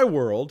 But in my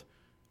world,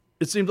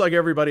 it seems like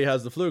everybody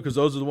has the flu because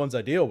those are the ones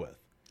I deal with.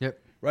 Yep.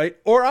 Right?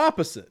 Or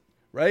opposite,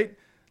 right?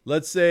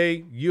 Let's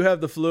say you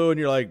have the flu and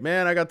you're like,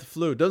 man, I got the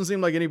flu. It doesn't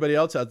seem like anybody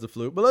else has the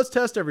flu, but let's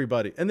test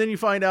everybody. And then you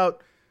find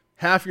out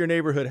half your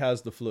neighborhood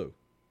has the flu.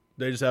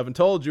 They just haven't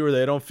told you or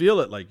they don't feel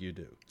it like you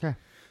do. Yeah.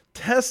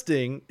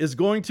 Testing is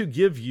going to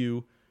give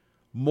you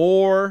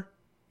more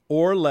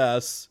or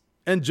less,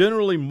 and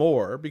generally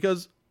more,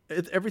 because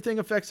everything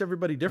affects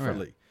everybody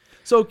differently. Right.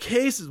 So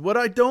cases, what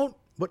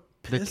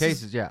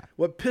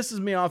pisses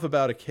me off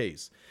about a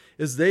case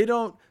is they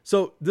don't.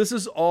 So this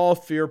is all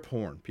fear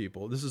porn,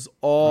 people. This is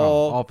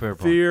all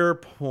fear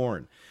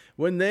porn.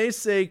 When they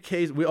say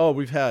case,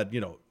 we've had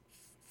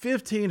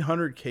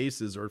 1,500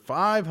 cases or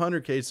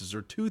 500 cases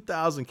or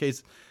 2,000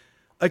 cases.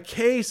 A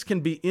case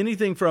can be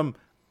anything from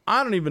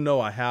I don't even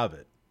know I have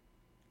it,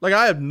 like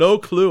I have no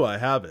clue I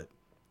have it,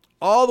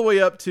 all the way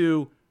up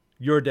to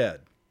you're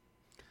dead.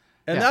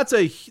 And this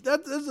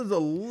is a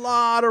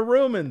lot of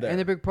room in there. And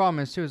the big problem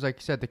is too, is like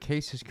you said, the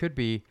cases could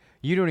be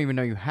you don't even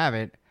know you have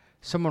it.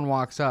 Someone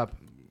walks up,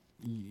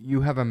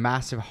 you have a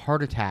massive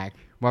heart attack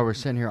while we're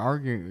sitting here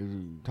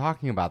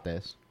talking about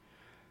this,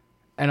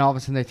 and all of a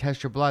sudden they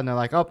test your blood and they're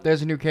like, "Oh,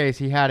 there's a new case.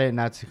 He had it, and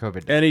that's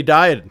COVID." And he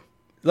died.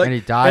 And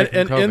he died from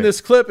and COVID. in this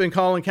clip in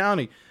Collin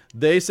County,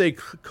 they say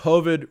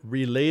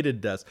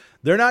COVID-related deaths.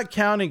 They're not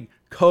counting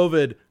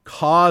COVID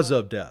cause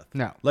of death.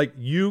 No. Like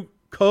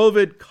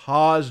COVID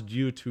caused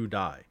you to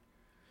die.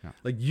 No.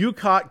 Like you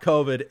caught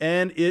COVID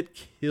and it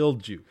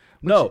killed you.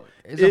 You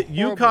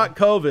caught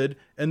COVID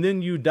and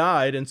then you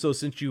died. And so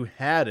since you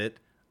had it,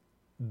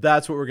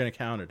 that's what we're going to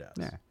count it as.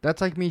 Yeah.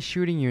 That's like me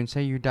shooting you and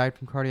say you died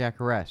from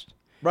cardiac arrest.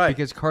 Right.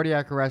 Because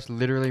cardiac arrest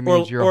literally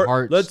means your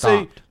heart let's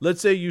stopped. Let's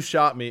say you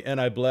shot me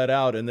and I bled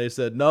out and they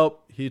said,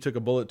 nope, he took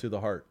a bullet to the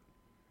heart.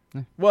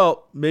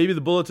 Well, maybe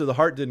the bullet to the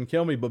heart didn't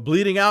kill me, but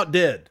bleeding out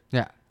did.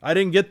 Yeah. I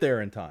didn't get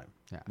there in time.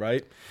 Yeah.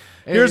 Right?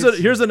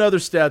 Here's another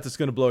stat that's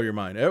going to blow your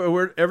mind.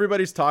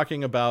 Everybody's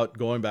talking about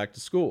going back to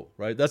school,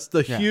 right? That's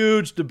the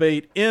huge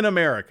debate in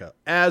America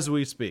as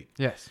we speak.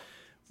 Yes.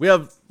 We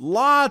have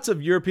lots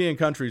of European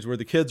countries where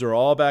the kids are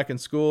all back in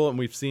school and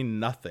we've seen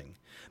nothing.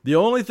 The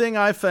only thing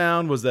I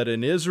found was that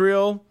in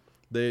Israel,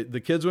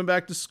 the kids went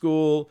back to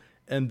school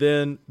and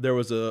then there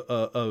was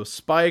a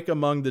spike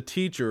among the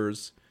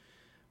teachers.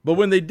 But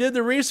when they did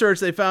the research,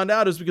 they found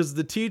out it's because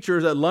the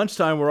teachers at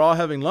lunchtime were all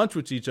having lunch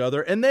with each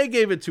other and they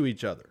gave it to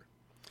each other.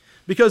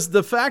 Because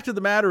the fact of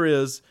the matter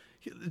is,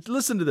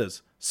 listen to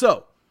this.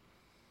 So,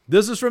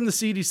 this is from the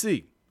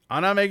CDC.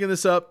 I'm not making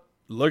this up.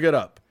 Look it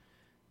up.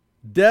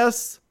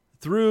 Deaths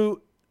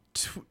through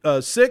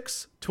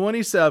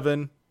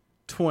 6/27/20.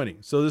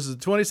 So this is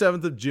the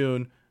 27th of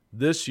June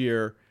this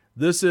year.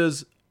 This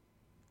is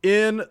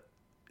in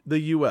the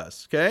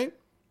U.S., okay?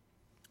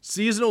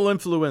 Seasonal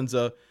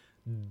influenza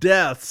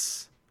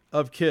deaths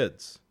of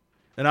kids.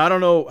 And I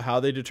don't know how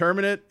they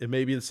determine it. It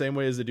may be the same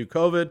way as they do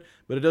COVID,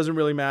 but it doesn't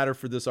really matter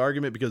for this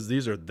argument because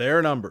these are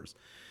their numbers.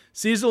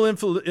 Seasonal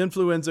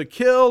influenza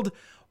killed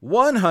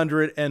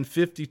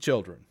 150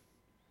 children.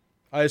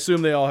 I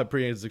assume they all have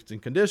pre-existing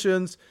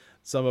conditions.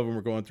 Some of them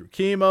were going through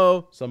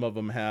chemo. Some of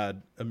them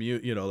had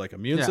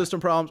immune system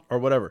problems or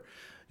whatever.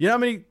 You know how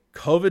many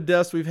COVID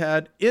deaths we've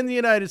had in the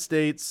United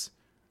States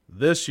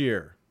this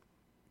year?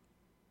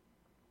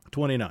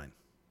 29.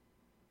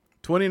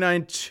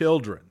 29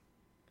 children.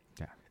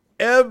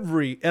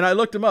 And I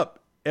looked them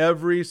up,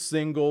 every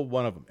single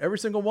one of them, every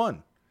single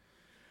one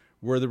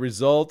were the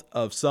result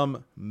of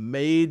some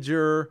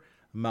major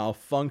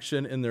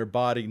malfunction in their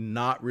body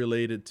not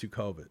related to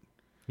COVID.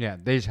 Yeah,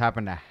 they just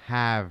happen to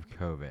have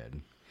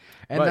COVID.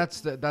 And Right.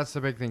 that's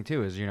the big thing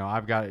too, is,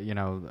 I've got,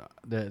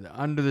 the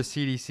under the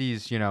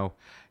CDC's,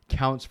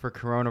 counts for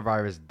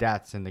coronavirus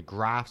deaths and the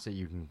graphs that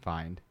you can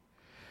find.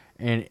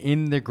 And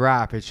in the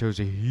graph, it shows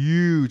a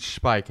huge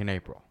spike in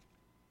April.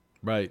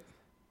 Right.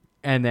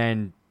 And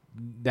then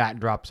that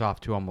drops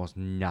off to almost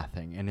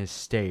nothing and has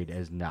stayed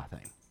as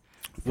nothing.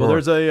 Well,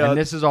 there's a... and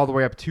this is all the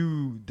way up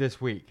to this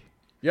week.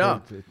 Yeah.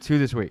 To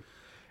this week.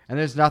 And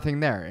there's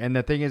nothing there. And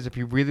the thing is, if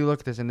you really look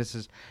at this,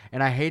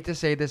 and I hate to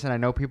say this, and I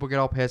know people get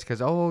all pissed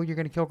because, oh, you're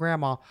going to kill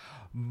grandma.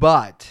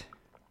 But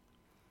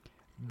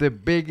the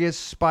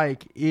biggest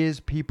spike is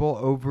people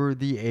over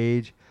the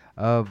age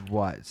of,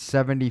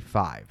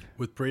 75?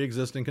 With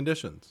pre-existing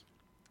conditions.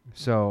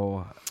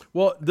 So,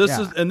 well, this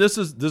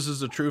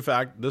is a true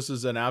fact. This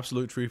is an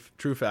absolute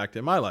true fact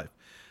in my life.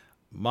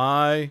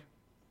 My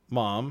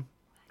mom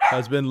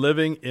has been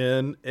living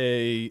in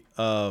a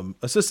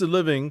assisted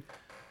living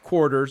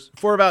quarters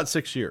for about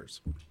 6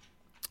 years.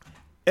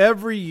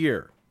 Every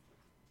year,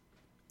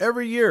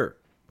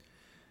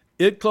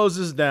 it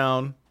closes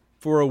down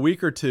for a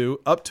week or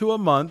two, up to a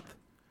month,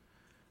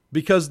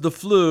 because the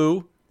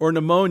flu or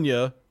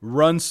pneumonia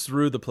runs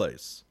through the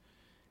place.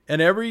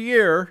 And every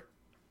year,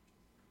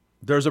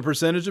 there's a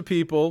percentage of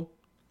people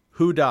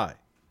who die.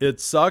 It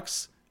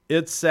sucks.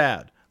 It's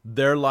sad.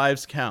 Their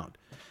lives count.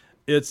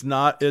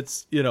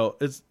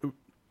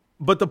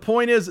 But the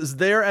point is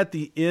they're at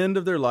the end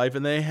of their life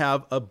and they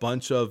have a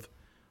bunch of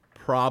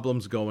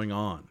problems going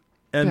on.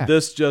 And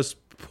this just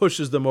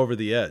pushes them over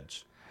the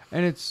edge.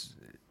 And it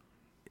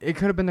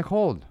could have been the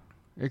cold.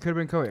 It could have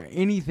been COVID.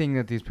 Anything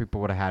that these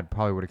people would have had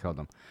probably would have killed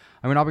them.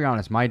 I mean, I'll be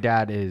honest. My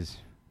dad is,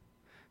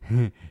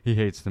 he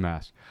hates the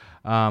mask.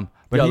 But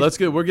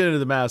yeah, we're getting into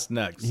the mask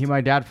next.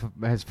 My dad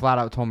has flat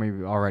out told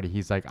me already.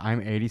 He's like,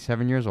 I'm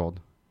 87 years old.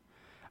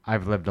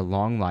 I've lived a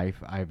long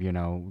life. I've,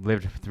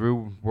 lived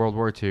through World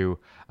War II.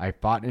 I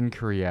fought in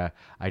Korea.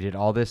 I did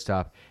all this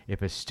stuff.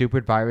 If a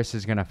stupid virus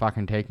is going to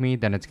fucking take me,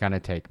 then it's going to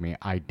take me.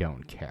 I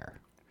don't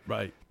care.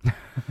 Right.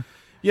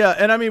 Yeah,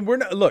 and I mean,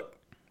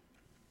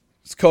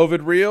 is COVID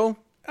real?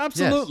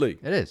 Absolutely. Yes,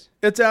 it is.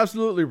 It's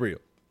absolutely real.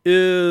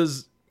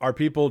 Are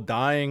people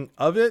dying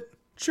of it?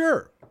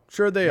 Sure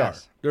they are.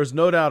 There's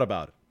no doubt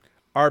about it.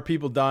 Are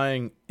people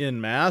dying en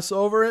masse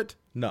over it?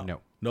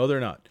 No, they're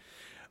not.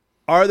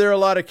 Are there a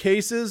lot of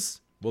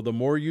cases? Well, the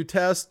more you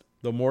test,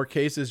 the more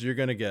cases you're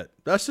going to get.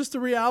 That's just the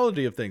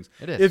reality of things.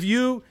 It is. If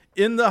you,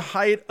 in the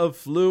height of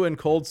flu and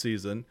cold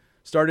season,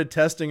 started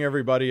testing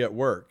everybody at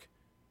work,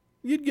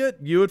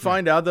 you would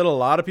find out that a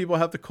lot of people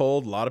have the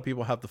cold, a lot of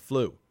people have the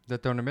flu.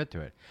 That don't admit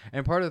to it.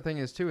 And part of the thing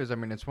is, too,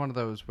 it's one of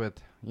those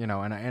with, and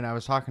I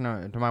was talking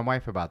to my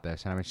wife about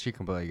this, and I mean, she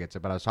completely gets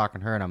it, but I was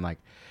talking to her, and I'm like,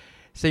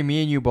 say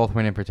me and you both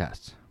went in for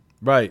tests.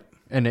 Right.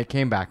 And it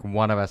came back,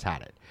 one of us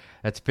had it.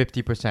 That's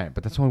 50%,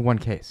 but that's only one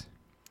case.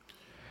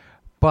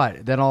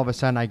 But then all of a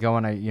sudden I go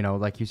and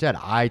like you said,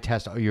 I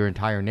test your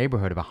entire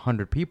neighborhood of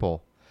 100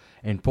 people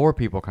and 4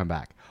 people come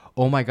back.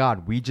 Oh my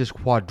God, we just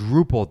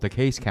quadrupled the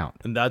case count.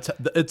 And that's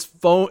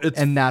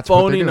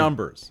phony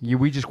numbers.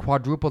 We just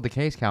quadrupled the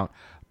case count,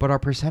 but our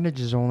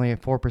percentage is only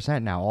at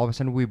 4% now. All of a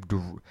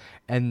sudden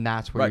and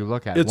that's what you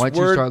look at. Once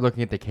you start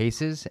looking at the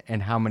cases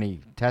and how many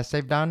tests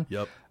they've done,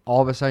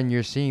 all of a sudden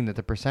you're seeing that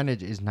the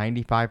percentage is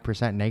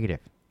 95% negative.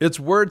 It's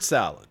word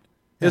salad.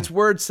 Yeah. It's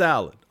word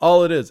salad.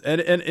 All it is.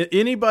 And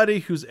anybody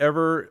who's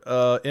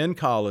ever in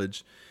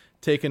college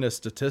taken a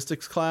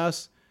statistics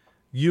class,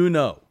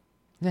 Yeah.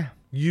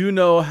 You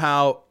know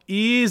how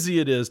easy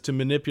it is to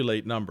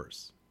manipulate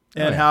numbers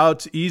and how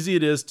easy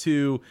it is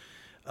to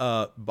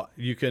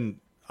you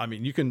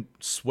can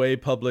sway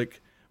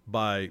public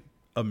by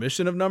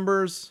omission of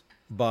numbers,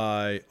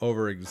 by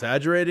over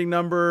exaggerating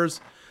numbers.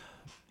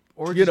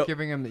 Or just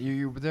giving them,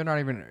 they're not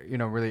even,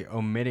 really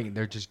omitting.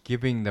 They're just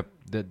giving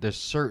the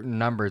certain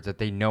numbers that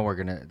they know are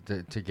going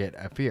to get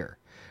a fear.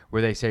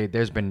 Where they say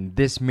there's been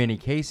this many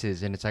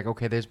cases, and it's like,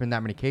 okay, there's been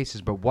that many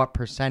cases, but what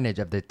percentage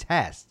of the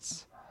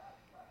tests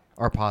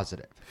are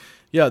positive?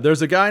 Yeah,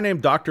 there's a guy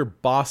named Dr.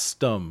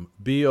 Bostom,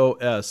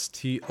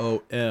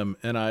 Bostom,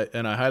 and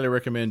I highly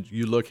recommend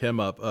you look him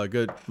up.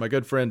 My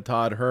good friend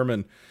Todd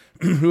Herman,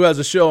 who has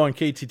a show on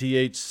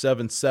KTTH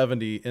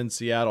 770 in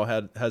Seattle,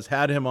 has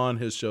had him on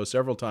his show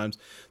several times.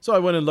 So I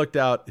went and looked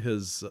up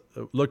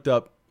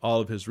all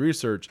of his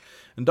research.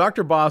 And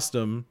Dr.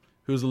 Bostom,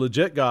 who's a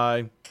legit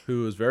guy,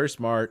 who is very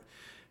smart,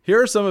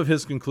 here are some of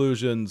his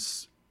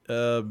conclusions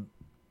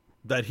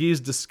that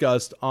he's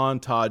discussed on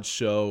Todd's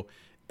show.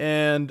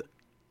 And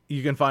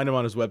you can find him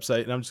on his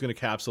website, and I'm just going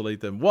to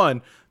encapsulate them.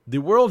 One, the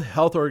World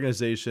Health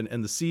Organization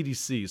and the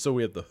CDC. So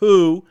we have the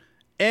WHO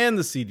and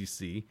the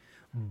CDC.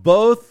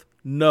 Both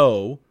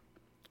know,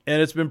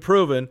 and it's been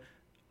proven,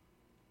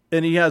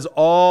 and he has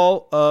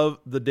all of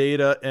the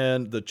data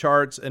and the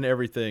charts and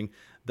everything,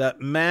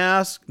 that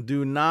masks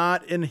do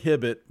not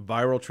inhibit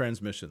viral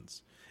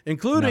transmissions,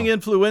 including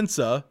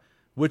influenza,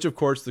 which, of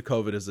course, the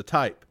COVID is a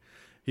type.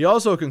 He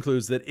also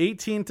concludes that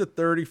 18 to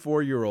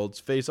 34-year-olds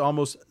face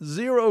almost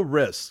zero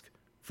risk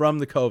from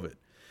the COVID.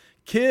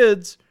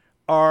 Kids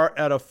are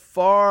at a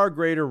far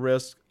greater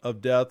risk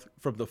of death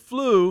from the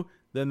flu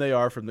than they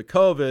are from the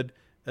COVID,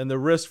 and the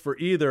risk for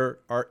either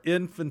are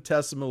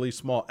infinitesimally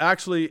small.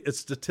 Actually, it's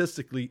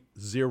statistically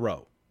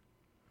zero.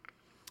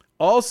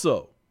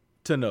 Also,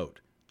 to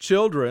note,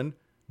 children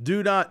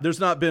there's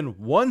not been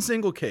one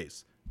single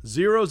case,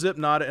 zero, zip,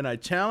 nada, and I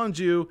challenge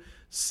you,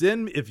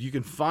 if you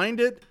can find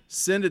it,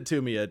 send it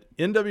to me at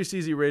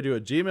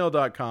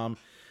nwczradio@gmail.com.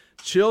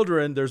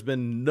 Children, there's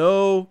been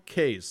no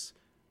case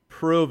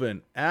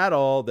proven at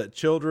all that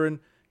children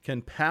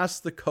can pass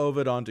the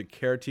COVID on to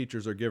care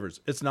teachers or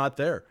givers. It's not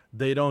there.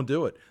 They don't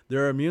do it.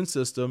 Their immune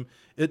system,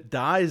 it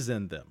dies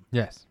in them.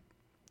 Yes.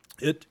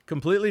 It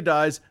completely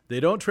dies. They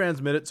don't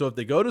transmit it. So if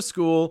they go to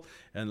school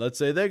and let's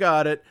say they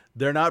got it,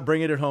 they're not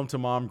bringing it home to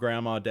mom,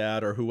 grandma,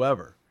 dad, or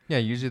whoever. Yeah,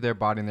 usually their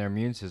body and their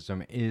immune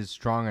system is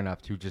strong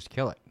enough to just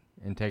kill it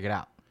and take it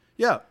out.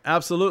 Yeah,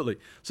 absolutely.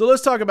 So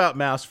let's talk about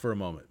masks for a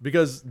moment,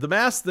 because the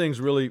mask thing's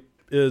really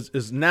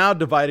is now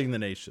dividing the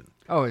nation.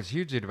 Oh, it's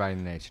hugely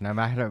dividing the nation.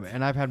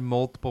 I've had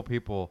multiple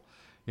people,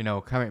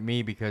 come at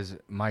me because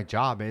my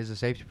job is a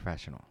safety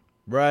professional.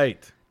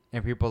 Right.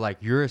 And people are like,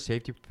 you're a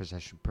safety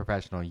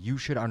professional. You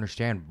should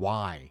understand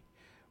why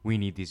we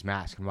need these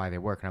masks and why they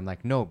work. And I'm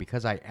like, no,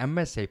 because I am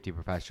a safety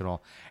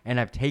professional and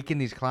I've taken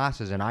these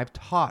classes and I've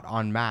taught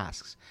on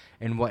masks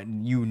and what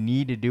you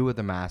need to do with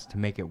the mask to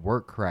make it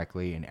work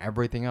correctly and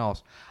everything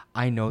else.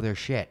 I know their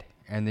shit,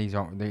 and these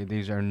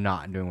are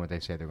not doing what they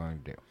say they're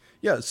going to do.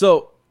 Yeah.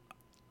 So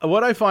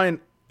what I find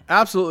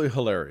absolutely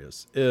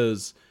hilarious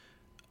is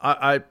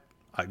I've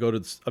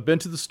been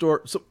to the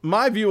store. So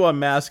my view on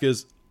masks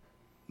is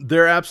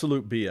they're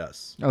absolute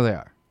BS. Oh, they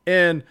are.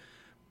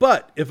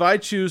 But if I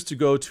choose to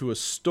go to a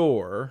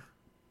store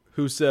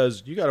who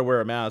says, you got to wear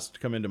a mask to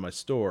come into my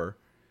store,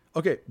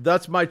 okay,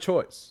 that's my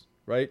choice,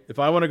 right? If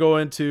I want to go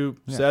into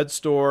said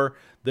store,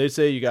 they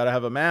say you got to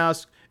have a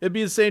mask. It'd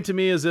be the same to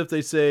me as if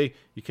they say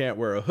you can't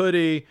wear a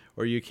hoodie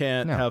or you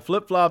can't have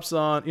flip-flops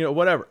on,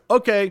 whatever.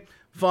 Okay,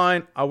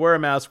 fine, I'll wear a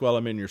mask while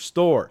I'm in your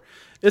store.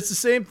 It's the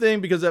same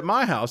thing because at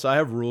my house, I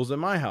have rules in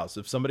my house.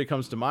 If somebody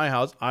comes to my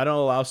house, I don't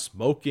allow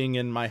smoking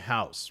in my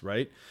house,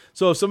 right?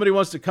 So if somebody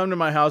wants to come to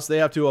my house, they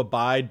have to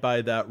abide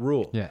by that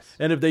rule. Yes.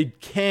 And if they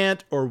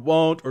can't or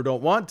won't or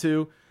don't want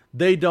to,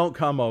 they don't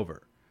come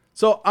over.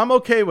 So I'm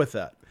okay with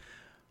that.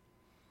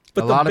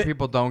 But a lot of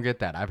people don't get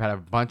that. I've had a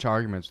bunch of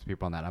arguments with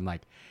people on that. I'm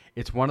like,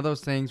 it's one of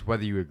those things,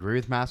 whether you agree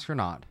with masks or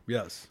not.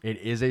 Yes. It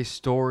is it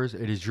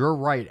is your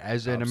right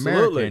as an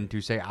Absolutely. American to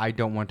say, I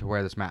don't want to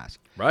wear this mask.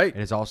 Right. It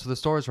is also the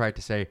store's right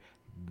to say,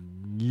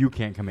 you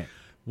can't come in.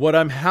 What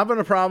I'm having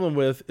a problem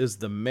with is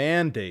the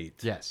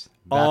mandate. Yes.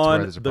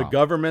 On the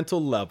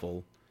governmental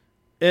level.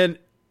 And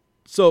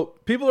so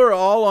people are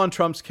all on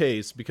Trump's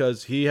case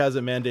because he has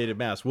a mandated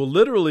mask. Well,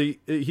 literally,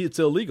 it's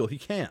illegal. He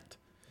can't.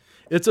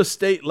 It's a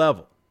state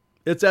level.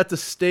 It's at the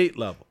state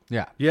level.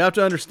 Yeah. You have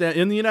to understand,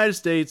 in the United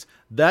States,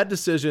 that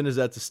decision is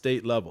at the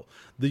state level.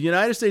 The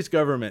United States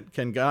government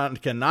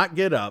cannot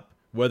get up,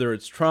 whether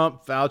it's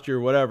Trump, Fauci, or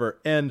whatever,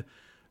 and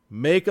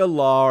make a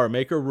law or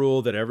make a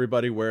rule that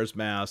everybody wears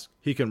masks.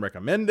 He can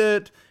recommend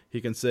it.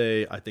 He can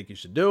say, I think you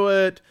should do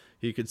it.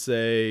 He could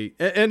say,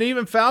 and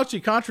even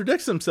Fauci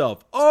contradicts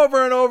himself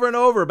over and over and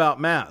over about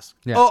masks,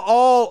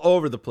 all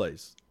over the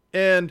place.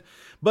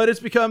 But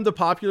it's become the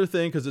popular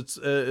thing because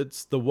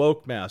it's the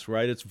woke mask,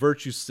 right? It's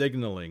virtue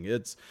signaling.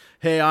 It's,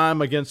 hey, I'm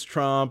against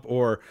Trump,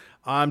 or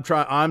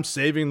I'm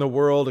saving the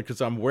world because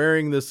I'm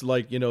wearing this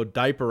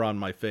diaper on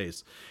my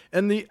face.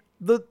 And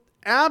the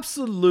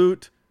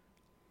absolute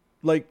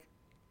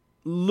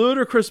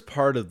ludicrous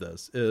part of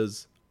this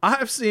is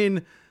I've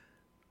seen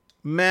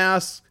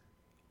masks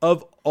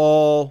of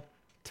all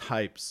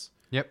types.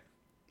 Yep.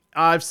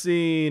 I've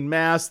seen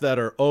masks that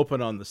are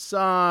open on the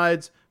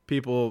sides.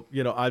 People,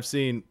 I've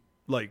seen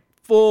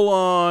full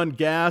on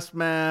gas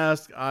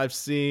mask. I've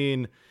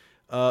seen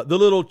the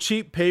little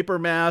cheap paper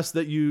masks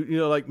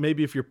that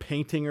maybe if you're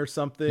painting or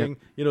something,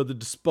 the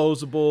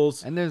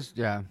disposables.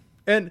 And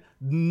and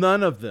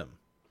none of them.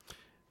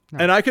 No.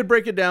 And I could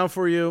break it down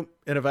for you,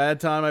 and if I had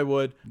time, I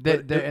would.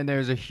 And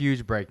there's a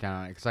huge breakdown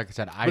on it because, like I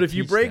said, but if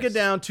you break it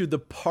down to the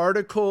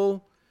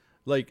particle,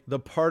 the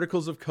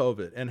particles of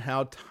COVID and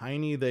how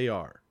tiny they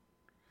are,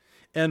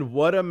 and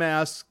what a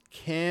mask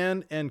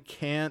can and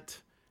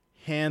can't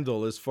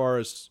handle as far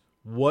as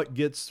what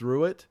gets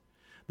through it,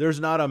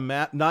 there's not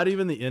not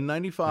even the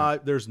N95.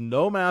 No. There's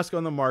no mask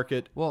on the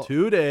market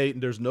today.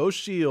 There's no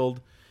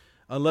shield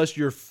unless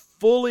you're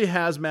fully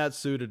hazmat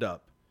suited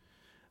up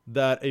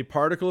that a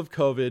particle of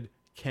COVID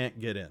can't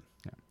get in.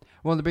 Yeah.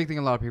 Well, the big thing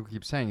a lot of people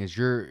keep saying is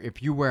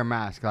if you wear a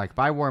mask, like if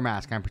I wear a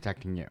mask, I'm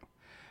protecting you.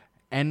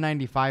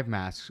 N95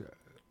 masks,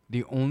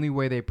 the only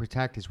way they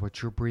protect is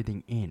what you're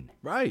breathing in.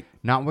 Right.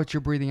 Not what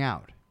you're breathing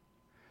out.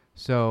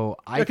 So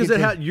because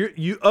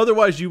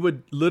otherwise you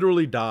would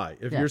literally die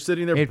if you're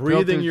sitting there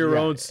breathing your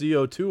own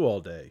CO2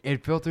 all day.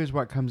 It filters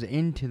what comes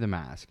into the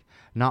mask,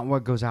 not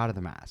what goes out of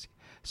the mask.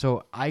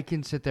 So I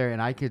can sit there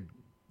and I could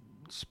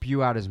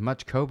spew out as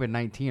much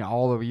COVID-19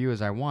 all over you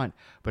as I want,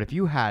 but if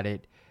you had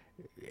it,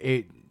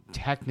 it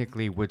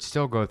technically would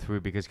still go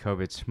through because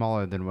COVID's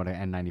smaller than what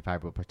an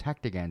N95 will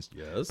protect against.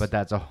 Yes. But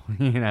that's a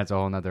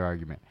whole nother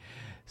argument.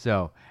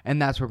 So,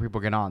 and that's where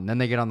people get on. Then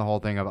they get on the whole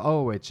thing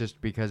of, it's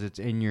just because it's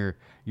in your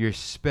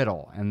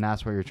spittle and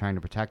that's what you're trying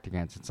to protect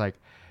against. It's like,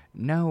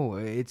 no,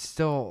 it's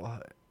still,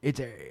 is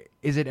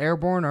it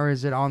airborne or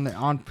is it on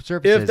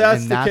surfaces? If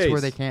that's and the that's case,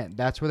 where they can't,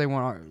 that's where they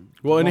want.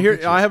 Well, and here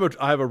I have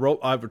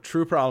a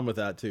true problem with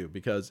that too,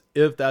 because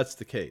if that's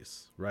the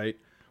case, right?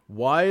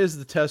 Why is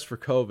the test for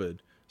COVID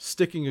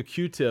sticking a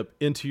Q-tip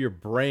into your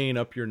brain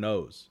up your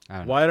nose? I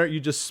don't know. Why aren't you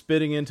just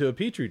spitting into a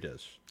Petri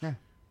dish? Yeah.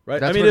 Right?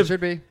 That's I mean, what it if,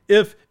 should be.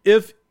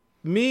 If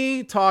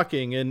me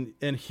talking and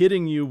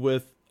hitting you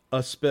with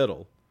a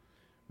spittle,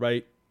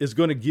 right, is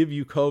going to give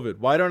you COVID,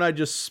 why don't I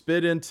just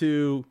spit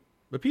into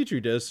a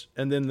Petri dish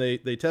and then they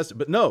test it?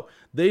 But no,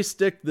 they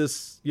stick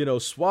this,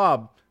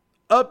 swab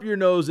up your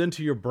nose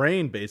into your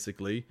brain,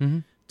 basically,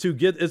 to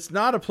get, it's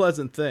not a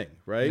pleasant thing,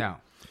 right? No.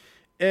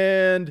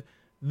 And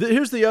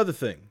here's the other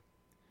thing.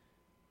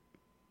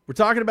 We're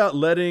talking about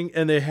letting,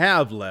 and they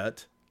have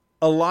let,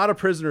 a lot of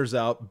prisoners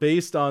out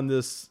based on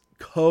this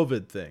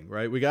COVID thing,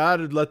 right? We got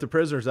to let the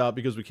prisoners out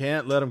because we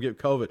can't let them get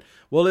COVID.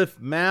 Well, if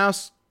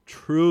masks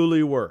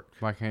truly work,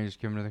 Why can't you just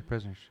give them to the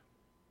prisoners?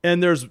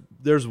 and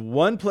there's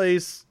one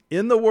place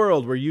in the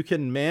world where you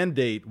can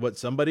mandate what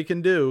somebody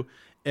can do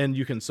and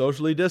you can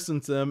socially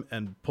distance them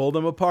and pull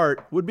them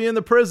apart, would be in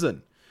the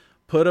prison.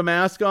 Put a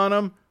mask on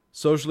them,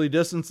 socially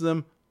distance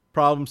them,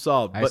 problem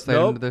solved. But Isolate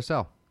them no, to their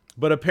cell.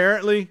 but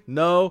apparently,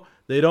 no,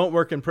 they don't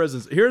work in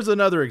prisons. Here's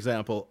another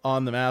example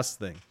on the mask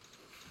thing.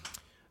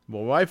 My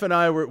wife and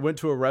I went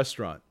to a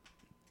restaurant.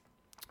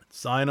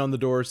 Sign on the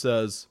door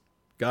says,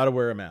 "Got to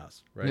wear a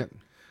mask," right? Yep.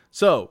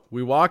 So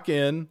we walk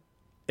in,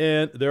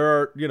 and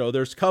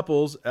there's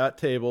couples at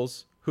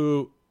tables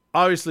who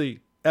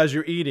obviously, as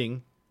you're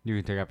eating, You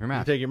can take off your you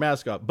mask. take your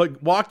mask off.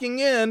 But walking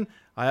in,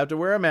 I have to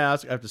wear a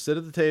mask. I have to sit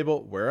at the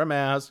table, wear a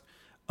mask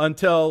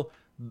until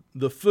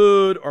the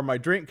food or my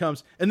drink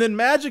comes. And then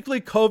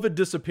magically COVID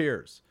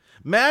disappears.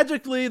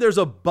 Magically, there's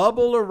a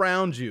bubble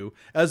around you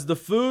as the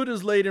food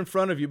is laid in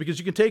front of you because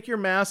you can take your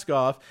mask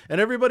off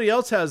and everybody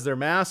else has their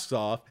masks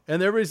off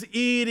and everybody's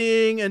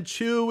eating and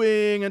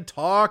chewing and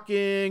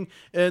talking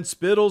and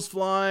spittles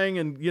flying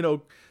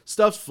and,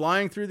 stuff's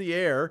flying through the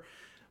air.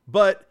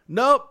 But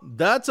nope,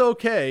 that's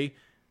okay.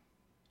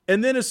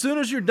 And then as soon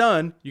as you're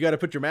done, you got to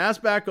put your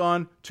mask back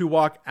on to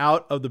walk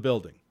out of the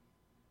building.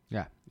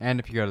 Yeah. And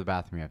if you go to the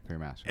bathroom, you have to put your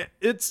mask on.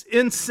 It's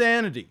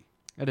insanity.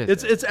 It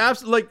is. It's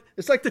absolutely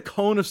it's like the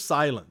cone of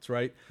silence,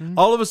 right?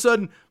 All of a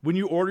sudden, when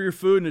you order your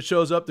food and it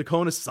shows up, the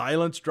cone of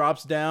silence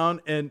drops down,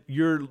 and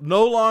you're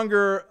no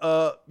longer,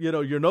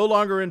 you're no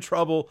longer in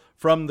trouble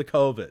from the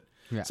COVID.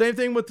 Yeah. Same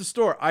thing with the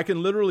store. I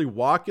can literally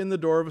walk in the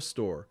door of a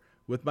store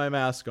with my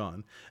mask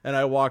on, and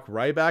I walk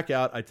right back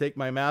out. I take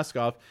my mask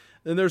off.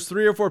 And there's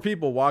 3 or 4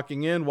 people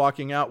walking in,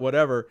 walking out,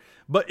 whatever.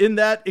 But in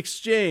that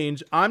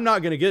exchange, I'm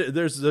not going to get it.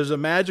 There's a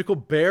magical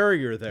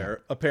barrier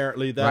there,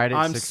 apparently, that Right at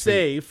I'm 6 feet.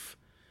 safe,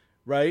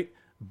 right?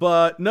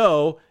 But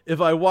no,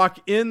 if I walk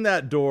in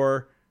that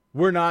door,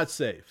 we're not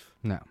safe.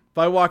 No. If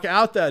I walk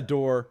out that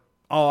door,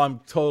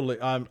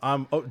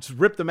 just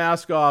rip the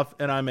mask off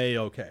and I'm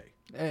A-okay.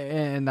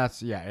 And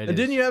that's, yeah, it And is.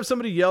 didn't you have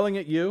somebody yelling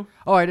at you?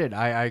 Oh, I did.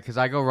 Because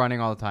I go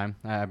running all the time.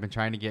 I've been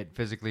trying to get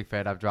physically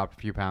fit. I've dropped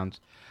a few pounds.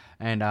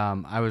 And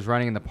I was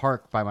running in the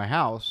park by my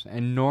house.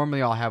 And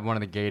normally I'll have one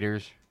of the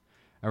gaiters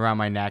around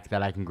my neck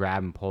that I can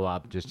grab and pull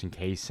up just in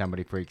case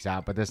somebody freaks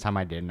out. But this time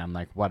I didn't. I'm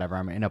like, whatever.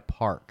 I'm in a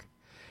park.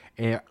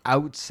 And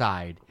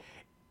outside,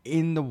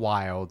 in the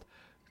wild,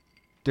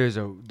 there's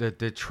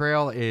the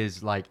trail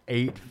is like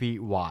 8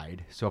 feet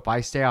wide. So if I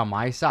stay on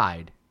my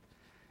side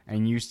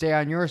and you stay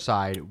on your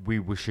side,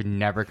 we should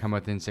never come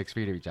within 6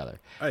 feet of each other.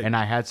 Right. And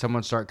I had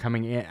someone start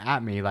coming in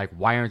at me like,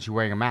 why aren't you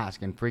wearing a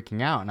mask? And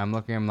freaking out. And I'm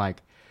looking at him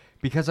like,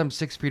 because I'm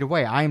 6 feet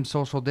away. I am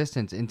social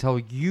distance until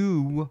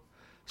you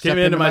Came stepped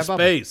into my bubble.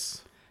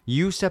 space.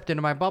 You stepped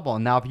into my bubble.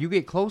 And now if you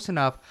get close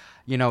enough,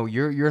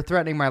 you're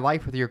threatening my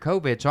life with your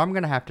COVID, so I'm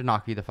going to have to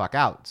knock you the fuck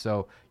out.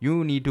 So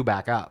you need to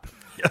back up.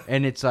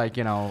 And it's like,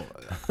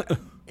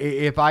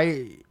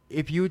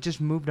 if you had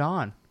just moved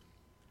on,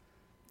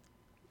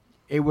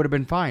 it would have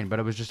been fine. But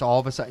it was just all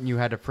of a sudden you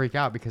had to freak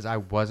out because I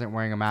wasn't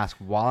wearing a mask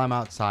while I'm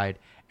outside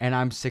and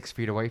I'm 6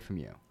 feet away from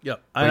you.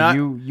 Yep. But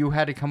And you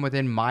had to come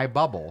within my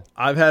bubble.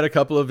 I've had a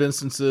couple of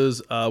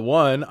instances.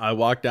 One, I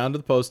walked down to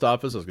the post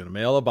office. I was going to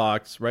mail a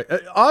box, right?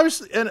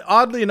 Obviously, and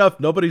oddly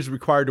enough, nobody's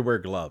required to wear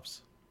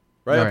gloves,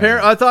 right? Right.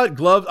 Apparently,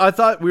 I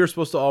thought we were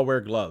supposed to all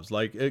wear gloves.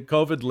 Like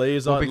COVID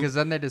lays on. Because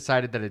then they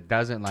decided that it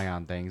doesn't lay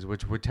on things,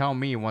 which would tell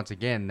me once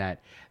again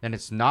that then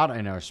it's not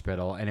in our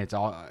spittle and it's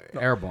all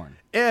airborne.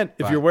 And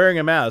if But- you're wearing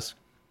a mask,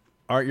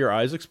 aren't your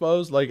eyes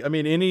exposed? Like, I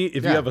mean, if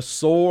you Yeah. have a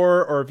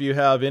sore or if you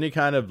have any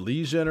kind of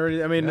lesion or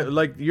anything, I mean, Yeah.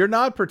 like you're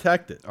not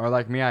protected. Or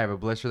like me, I have a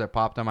blister that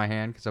popped on my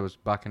hand because I was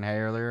bucking hay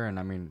earlier, and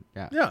I mean,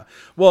 yeah. Yeah.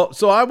 Well,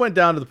 so I went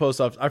down to the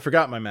post office. I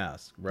forgot my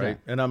mask, right?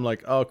 Yeah. And I'm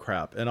like, oh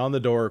crap. And on the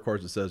door, of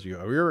course, it says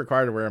you're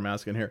required to wear a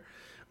mask in here.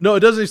 No, it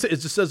doesn't say. It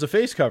just says a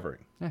face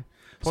covering. Yeah.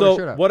 Pull your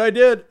shirt So up. what I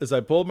did is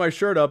I pulled my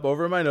shirt up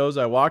over my nose.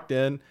 I walked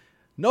in,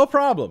 no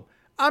problem.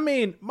 I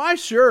mean, my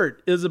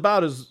shirt is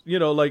about as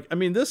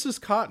this is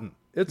cotton.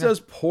 It's as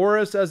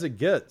porous as it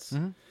gets.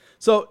 Mm-hmm.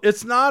 So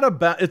it's not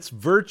about, it's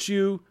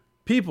virtue,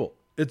 people.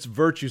 It's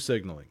virtue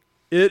signaling.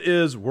 It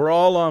is, we're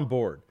all on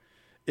board.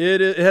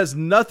 It has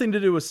nothing to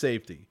do with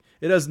safety.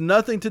 It has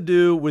nothing to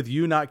do with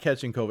you not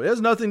catching COVID. It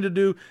has nothing to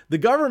do, the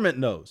government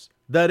knows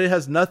that it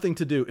has nothing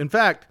to do. In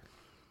fact,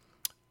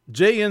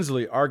 Jay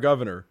Inslee, our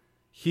governor,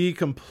 he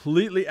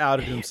completely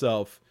outed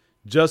himself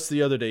just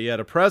the other day. He had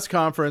a press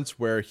conference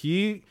where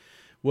he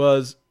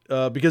was,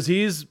 because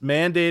he's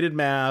mandated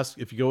mask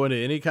if you go into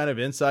any kind of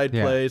inside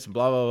place, and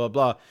blah, blah, blah,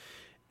 blah.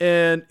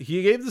 And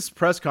he gave this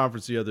press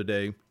conference the other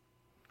day,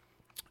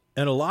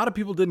 and a lot of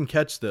people didn't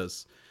catch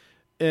this.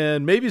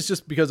 And maybe it's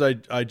just because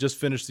I just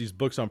finished these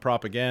books on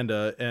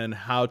propaganda and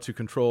how to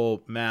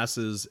control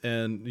masses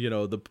and, you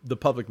know, the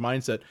public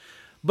mindset.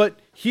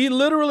 But he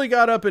literally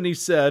got up and he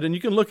said, and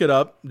you can look it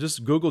up,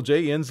 just Google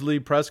Jay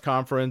Inslee press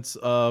conference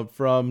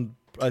from,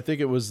 I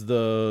think it was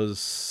the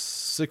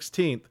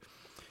 16th.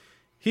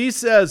 He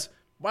says,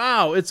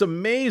 wow, it's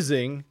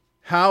amazing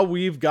how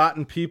we've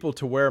gotten people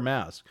to wear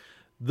masks.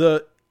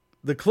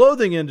 The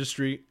clothing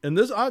industry, and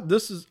this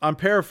is, I'm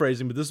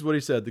paraphrasing, but this is what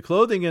he said. The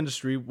clothing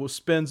industry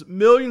spends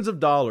millions of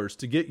dollars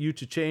to get you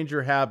to change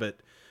your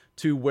habit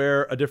to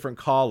wear a different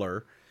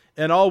collar.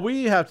 And all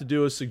we have to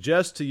do is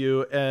suggest to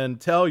you and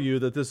tell you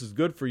that this is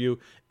good for you,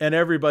 and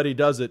everybody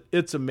does it.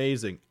 It's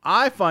amazing.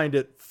 I find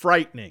it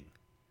frightening.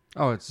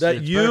 It's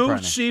you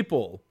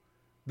sheeple,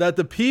 that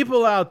the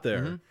people out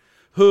there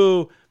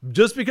who,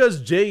 just because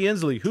Jay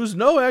Inslee, who's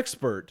no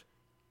expert,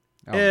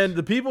 and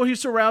the people he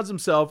surrounds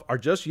himself are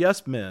just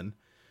yes men,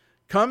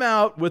 come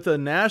out with a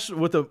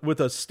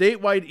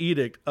statewide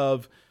edict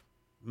of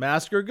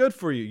masks are good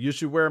for you. You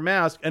should wear a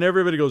mask. And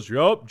everybody goes,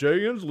 yup, Jay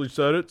Inslee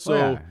said it,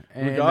 so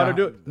we got to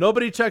do it.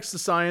 Nobody checks the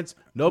science.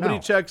 Nobody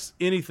checks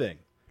anything.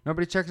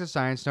 Nobody checks the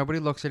science. Nobody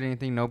looks at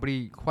anything.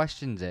 Nobody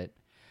questions it.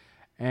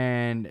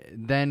 And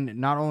then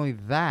not only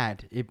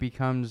that, it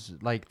becomes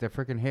like the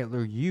freaking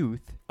Hitler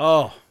Youth.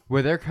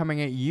 Where they're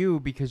coming at you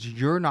because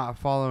you're not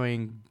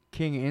following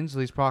King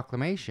Inslee's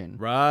proclamation.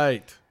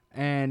 Right.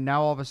 And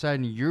now all of a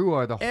sudden you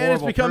are the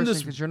horrible person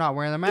because you're not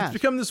wearing the mask. It's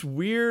become this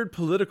weird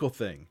political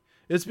thing.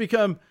 It's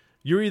become,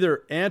 you're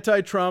either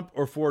anti-Trump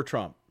or for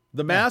Trump.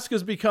 The mask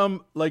has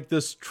become like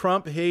this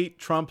Trump hate,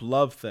 Trump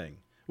love thing,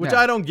 which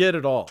I don't get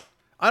at all.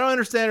 I don't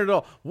understand it at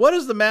all. What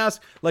is the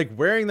mask, like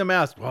wearing the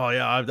mask? Well,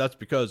 yeah, that's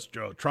because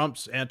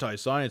Trump's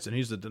anti-science and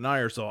he's a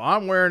denier, so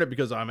I'm wearing it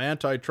because I'm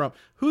anti-Trump.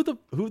 Who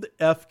the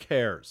F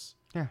cares?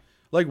 Yeah.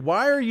 Like,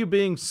 why are you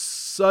being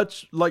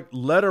such, like,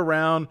 led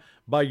around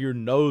by your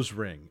nose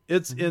ring?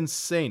 It's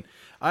insane.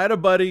 I had a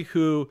buddy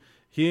who,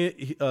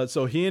 he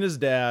and his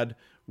dad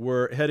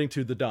were heading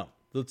to the dump,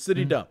 the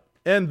city dump.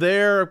 And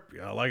there,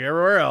 like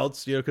everywhere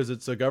else, because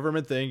it's a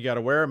government thing, you got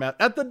to wear a mask.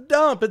 At the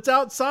dump, it's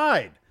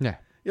outside. Yeah.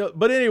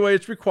 But anyway,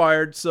 it's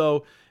required,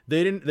 so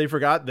they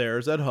forgot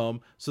theirs at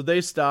home. So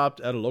they stopped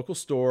at a local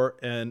store,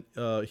 and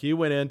he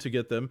went in to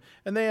get them.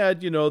 And they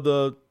had,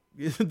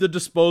 the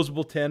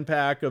disposable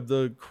 10-pack of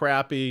the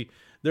crappy.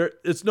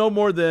 It's no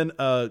more than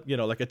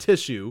like a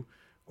tissue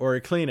or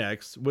a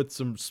Kleenex with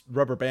some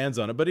rubber bands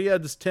on it. But he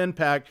had this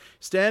 10-pack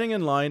standing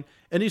in line,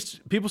 and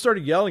people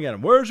started yelling at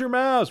him, "Where's your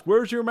mask?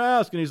 Where's your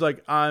mask?" And he's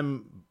like,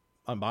 "I'm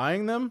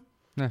buying them."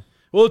 Yeah.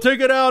 Well, take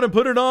it out and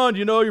put it on.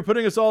 You're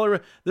putting us all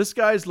around. This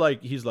guy's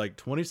he's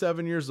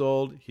 27 years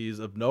old. He's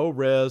of no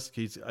risk.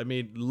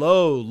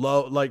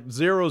 Low, like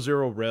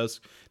zero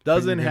risk.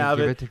 Doesn't have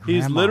it.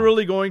 He's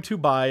literally going to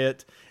buy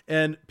it.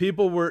 And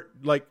people were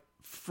like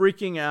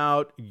freaking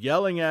out,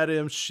 yelling at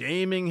him,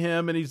 shaming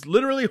him. And he's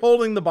literally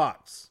holding the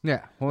box.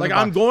 Yeah.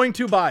 I'm going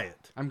to buy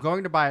it. I'm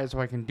going to buy it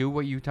so I can do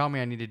what you tell me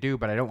I need to do,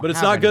 but I don't. But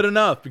it's not good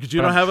enough because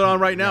you don't have it on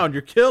right now, and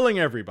you're killing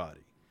everybody.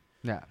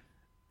 Yeah.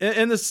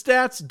 And the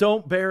stats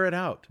don't bear it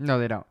out. No,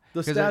 they don't.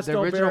 The stats the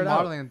don't original bear it out.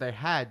 modeling that they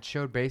had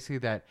showed basically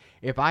that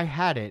if I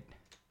had it,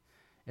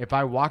 if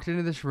I walked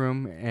into this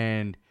room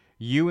and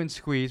you and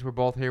Squeeze were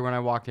both here when I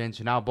walked in,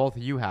 so now both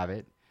of you have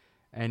it,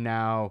 and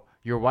now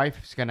your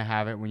wife's going to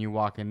have it when you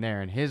walk in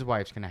there, and his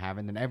wife's going to have it,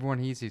 and then everyone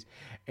he sees.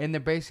 And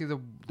then basically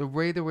the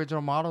way the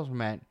original models were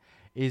meant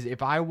is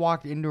if I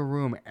walked into a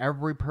room,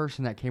 every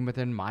person that came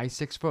within my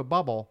 6-foot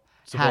bubble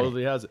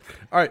supposedly has it.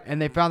 All right.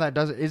 And they found that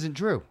isn't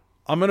true.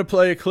 I'm going to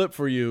play a clip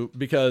for you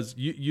because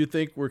you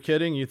think we're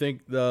kidding. You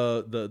think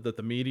that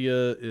the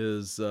media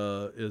is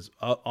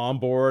on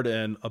board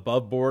and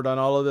above board on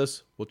all of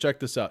this. Well, check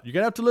this out. You're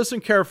going to have to listen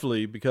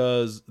carefully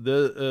because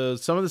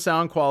some of the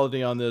sound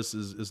quality on this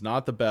is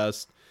not the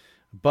best.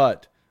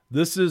 But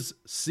this is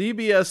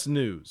CBS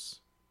News,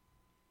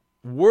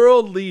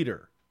 world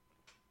leader,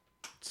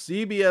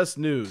 CBS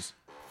News,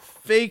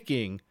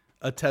 faking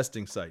a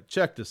testing site.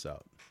 Check this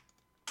out.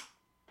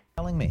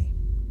 Telling me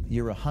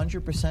you're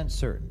 100%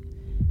 certain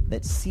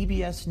that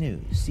CBS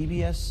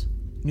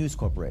News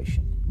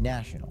Corporation,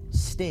 National,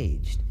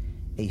 staged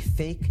a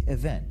fake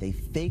event. They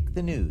faked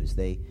the news.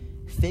 They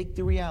faked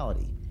the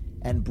reality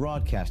and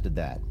broadcasted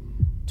that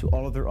to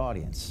all of their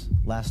audience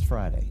last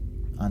Friday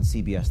on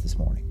CBS This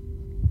Morning.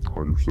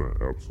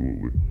 100%,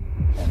 absolutely.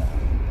 And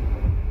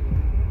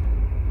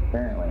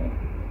apparently,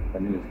 the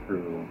news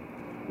crew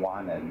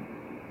wanted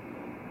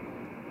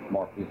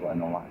more people in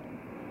the line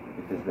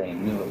because they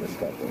knew it was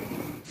scheduled.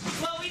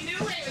 Well, we knew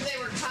they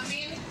were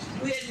coming.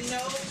 We had no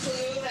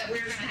clue that we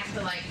were going to have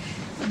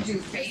to, do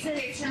fake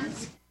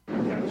patients.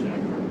 Gotcha.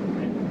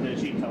 And did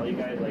she tell you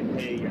guys,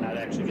 hey, you're not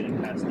actually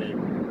getting tested?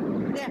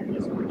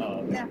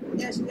 Yeah.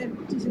 Yeah, she did.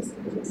 She just,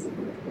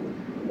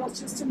 well, else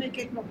just to make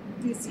it look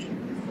busy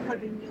for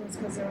the news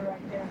because they're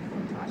right there.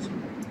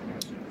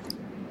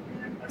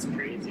 That's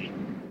crazy.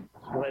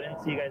 Well, I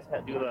didn't see you guys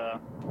do the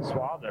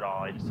swab at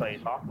all. I just saw you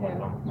talking with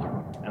them.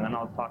 And then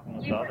I was talking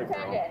with the other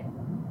girl.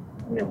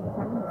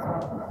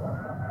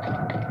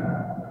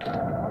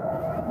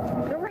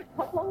 There were a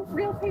couple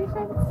real patients,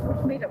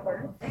 which made it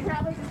worse. They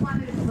probably just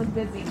wanted it to look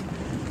busy.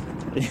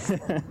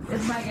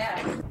 It's my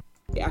guess.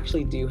 They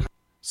actually do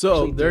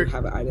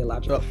have an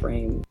ideological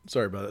frame.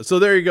 Sorry about that. So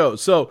there you go.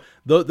 So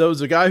there was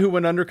a guy who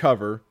went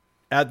undercover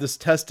at this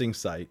testing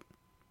site,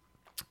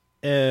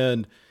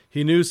 and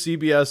he knew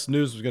CBS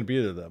News was going to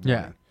be there that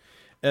morning.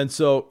 Yeah. And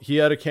so he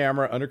had a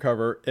camera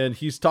undercover, and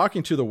he's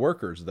talking to the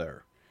workers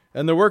there.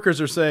 And the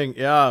workers are saying,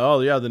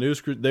 the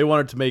news crew, they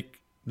wanted to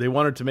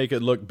make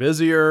it look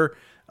busier.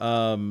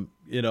 And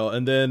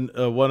then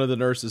one of the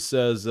nurses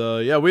says,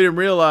 we didn't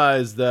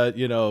realize that,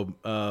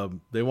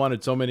 they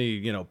wanted so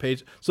many,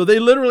 pages. So they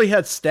literally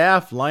had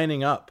staff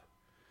lining up,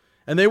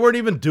 and they weren't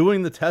even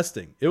doing the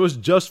testing. It was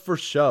just for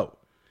show.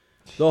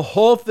 The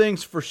whole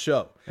thing's for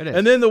show. It is.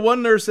 And then the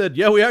one nurse said,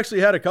 we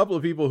actually had a couple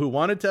of people who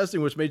wanted testing,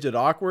 which made it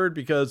awkward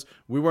because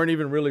we weren't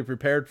even really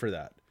prepared for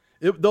that.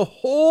 The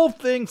whole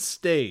thing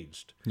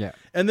staged. Yeah.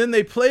 And then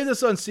they play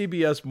this on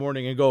CBS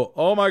Morning and go,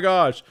 oh my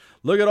gosh,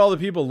 look at all the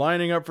people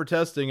lining up for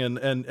testing. And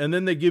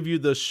then they give you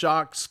the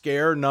shock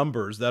scare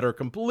numbers that are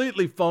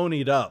completely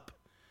phonied up.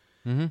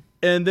 Mm-hmm.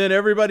 And then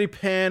everybody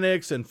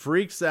panics and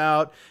freaks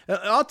out. And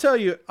I'll tell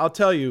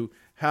you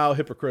how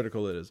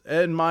hypocritical it is.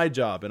 And my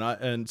job,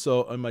 and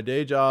so in my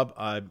day job,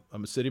 I'm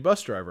a city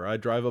bus driver. I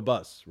drive a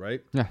bus,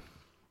 right? Yeah.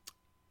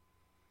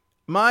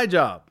 My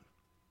job,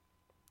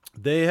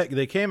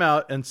 they came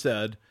out and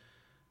said,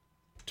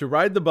 to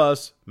ride the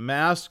bus,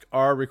 masks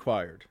are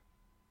required,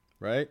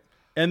 right?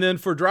 And then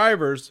for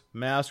drivers,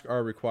 masks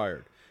are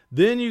required.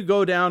 Then you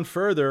go down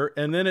further,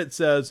 and then it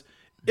says,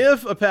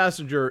 if a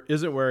passenger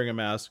isn't wearing a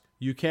mask,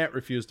 you can't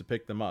refuse to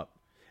pick them up.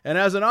 And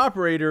as an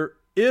operator,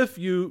 if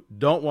you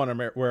don't want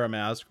to wear a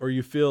mask, or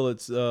you feel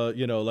it's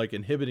like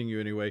inhibiting you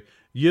anyway,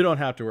 you don't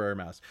have to wear a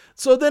mask.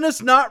 So then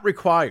it's not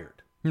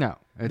required. No,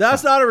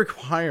 that's not a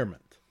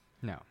requirement.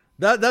 No.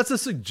 That's a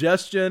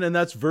suggestion, and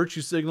that's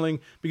virtue signaling,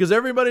 because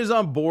everybody's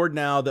on board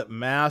now that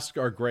masks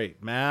are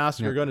great.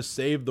 Masks are going to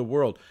save the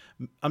world.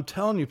 I'm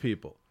telling you,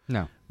 people.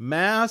 No.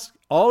 Mask,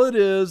 all it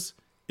is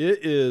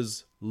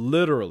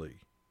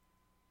literally,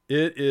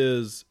 it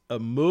is a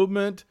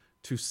movement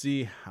to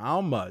see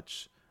how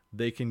much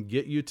they can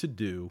get you to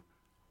do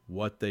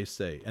what they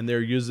say. And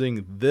they're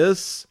using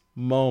this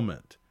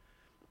moment.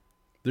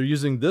 They're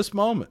using this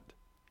moment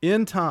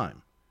in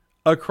time.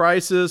 A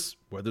crisis,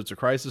 whether it's a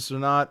crisis or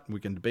not, we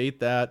can debate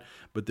that,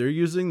 but they're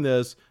using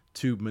this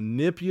to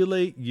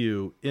manipulate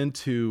you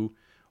into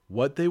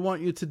what they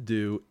want you to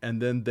do,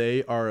 and then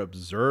they are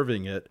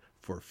observing it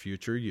for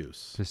future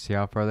use. To see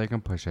how far they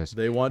can push us.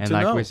 They want to know.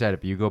 And like know. we said,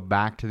 if you go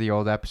back to the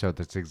old episode,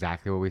 that's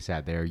exactly what we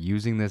said. They're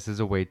using this as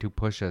a way to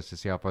push us to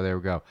see how far they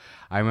will go.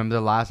 I remember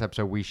the last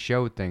episode we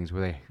showed things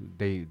where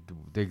they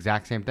the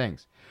exact same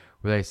things.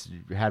 Where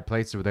they had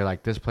places where they're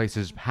like, this place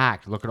is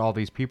packed. Look at all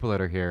these people that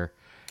are here.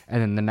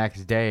 And then the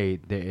next day,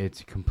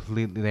 it's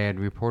completely, they had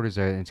reporters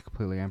there and it's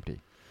completely empty.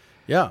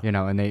 Yeah.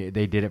 And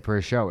they did it for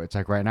a show. It's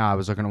like right now, I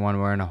was looking at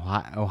one where in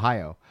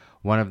Ohio,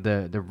 one of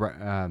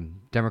the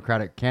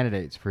Democratic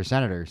candidates for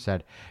senator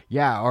said,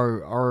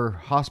 our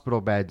hospital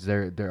beds,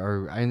 our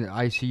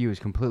ICU is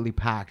completely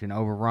packed and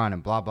overrun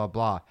and blah, blah,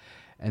 blah.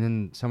 And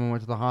then someone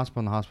went to the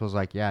hospital and the hospital's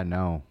like,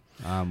 no.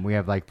 We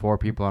have like 4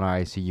 people in our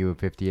ICU of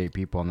 58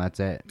 people, and that's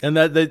it. And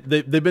that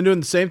they've been doing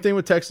the same thing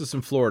with Texas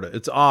and Florida.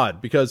 It's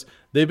odd because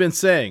they've been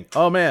saying,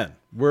 "Oh man,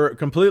 we're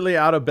completely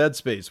out of bed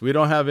space. We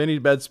don't have any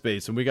bed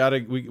space, and we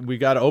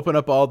gotta open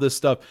up all this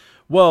stuff."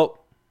 Well,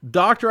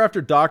 doctor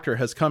after doctor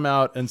has come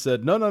out and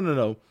said,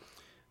 "No.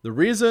 The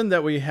reason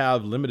that we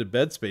have limited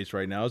bed space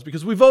right now is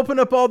because we've opened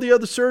up all the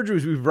other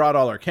surgeries. We've brought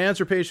all our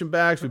cancer patient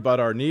back. We brought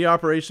our knee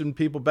operation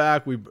people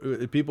back.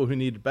 People who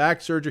need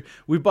back surgery.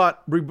 We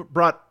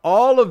brought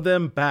all of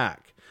them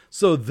back.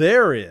 So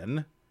they're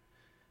in.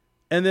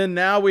 And then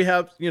now we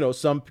have,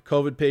 some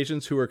COVID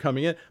patients who are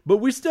coming in, but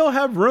we still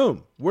have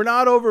room. We're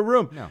not over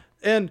room. No.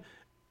 And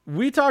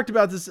we talked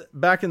about this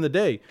back in the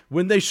day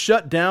when they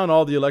shut down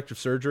all the elective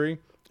surgery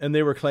and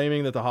they were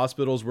claiming that the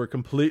hospitals were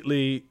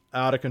completely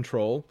out of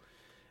control.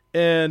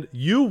 And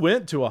you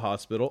went to a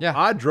hospital. Yeah.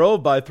 I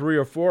drove by 3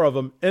 or 4 of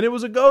them, and it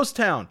was a ghost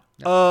town.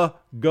 A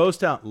ghost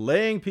town,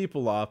 laying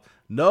people off.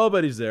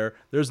 Nobody's there.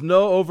 There's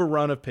no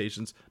overrun of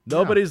patients.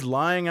 Nobody's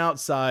lying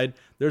outside.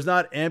 There's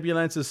not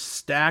ambulances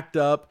stacked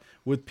up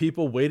with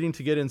people waiting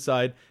to get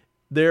inside.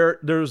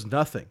 There's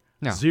nothing.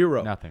 No,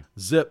 Zero. nothing.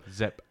 Zip.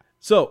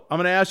 So I'm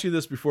going to ask you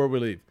this before we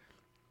leave.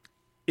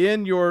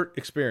 In your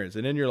experience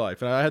and in your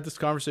life, and I had this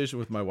conversation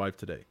with my wife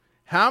today,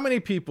 how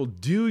many people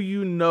do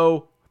you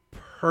know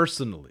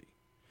personally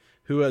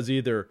who has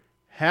either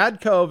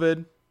had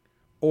COVID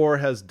or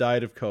has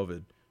died of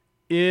COVID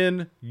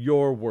in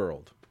your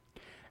world?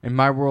 In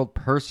my world,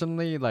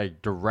 personally,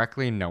 like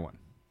directly, no one.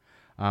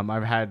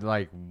 I've had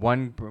like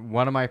one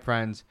of my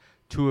friends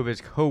 2 of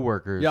his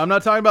coworkers. Yeah, I'm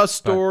not talking about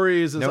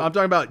stories. Nope. I'm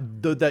talking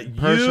about that you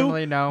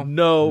Personally, no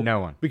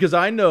one. Because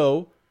I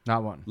know,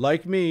 not one.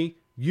 Like me,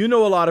 you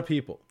know a lot of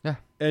people. Yeah.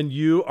 And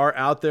you are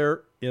out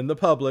there in the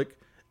public,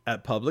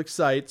 at public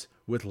sites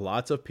with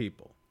lots of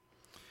people.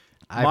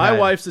 My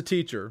wife's a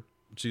teacher.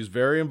 She's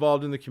very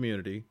involved in the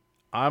community.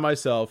 I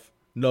myself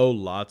know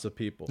lots of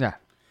people. Yeah.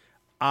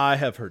 I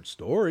have heard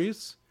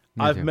stories.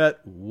 Me I've too.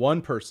 met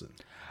one person.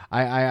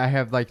 I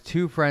have like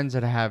 2 friends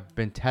that have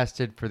been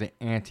tested for the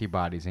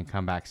antibodies and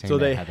come back saying So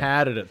they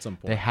had it at some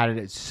point. They had it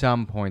at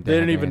some point. They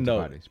didn't had even know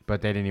it. antibodies,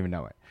 but they didn't even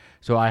know it.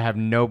 So I have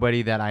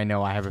nobody that I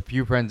know. I have a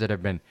few friends that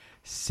have been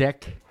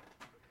sick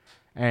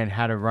and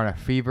had to run a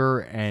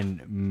fever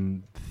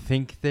and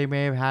think they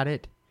may have had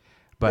it,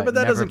 but but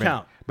that never doesn't been-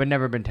 count. But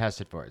never been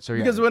tested for it. So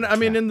yeah, Because when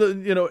in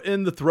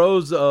the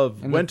throes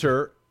of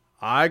winter,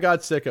 I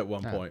got sick at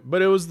one point,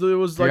 but it was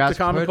like the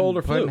common cold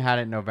or flu. Puddin had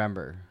it in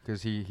November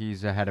because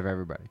he's ahead of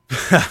everybody.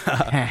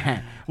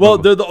 Well,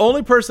 the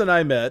only person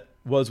I met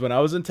was when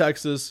I was in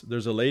Texas.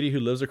 There's a lady who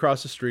lives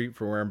across the street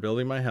from where I'm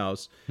building my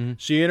house. Mm-hmm.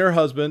 She and her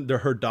husband,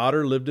 her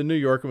daughter lived in New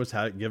York and was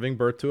giving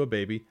birth to a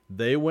baby.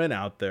 They went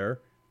out there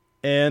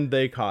and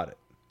they caught it.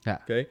 Yeah.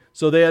 Okay.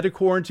 So they had to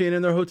quarantine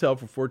in their hotel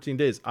for 14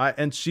 days.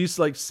 And she's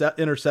like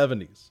in her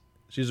 70s.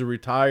 She's a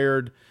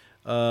retired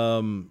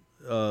animal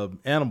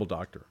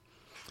doctor.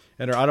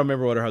 And I don't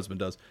remember what her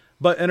husband does.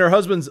 And her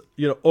husband's,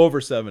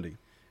 over 70.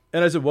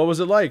 And I said, what was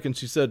it like? And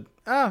she said,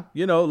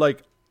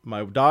 like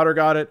my daughter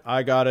got it,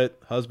 I got it,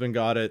 husband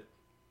got it,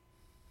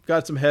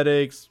 got some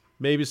headaches,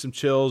 maybe some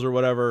chills or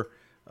whatever,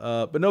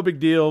 but no big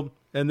deal.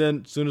 And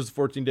then as soon as the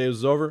 14 days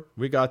was over,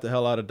 we got the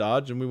hell out of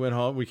Dodge and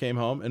we came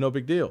home and no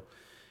big deal.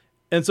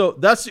 And so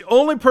that's the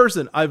only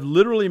person I've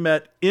literally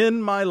met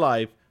in my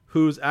life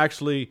who's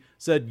actually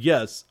said,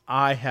 yes,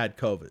 I had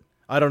COVID.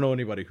 I don't know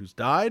anybody who's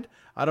died.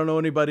 I don't know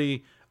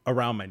anybody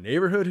around my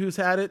neighborhood who's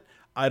had it.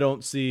 I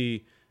don't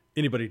see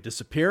anybody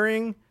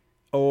disappearing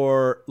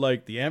or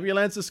like the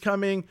ambulance is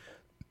coming.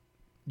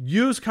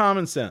 Use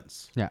common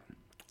sense. Yeah.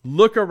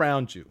 Look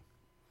around you.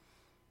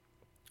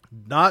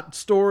 Not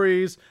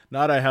stories,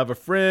 not I have a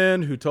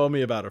friend who told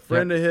me about a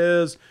friend of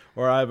his,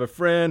 or I have a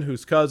friend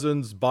whose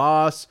cousin's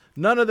boss.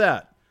 None of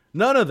that.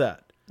 None of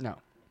that.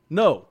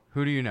 No.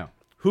 Who do you know?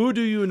 Who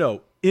do you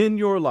know in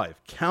your life?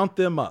 Count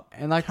them up.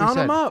 And like count we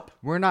said, them up.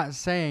 We're not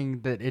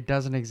saying that it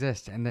doesn't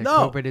exist and that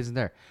No. COVID isn't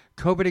there.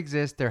 COVID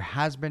exists. There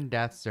has been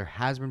deaths. There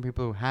has been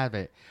people who have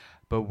it.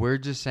 But we're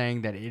just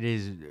saying that it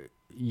is,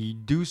 you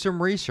do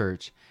some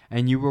research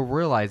and you will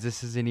realize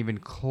this isn't even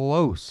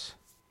close.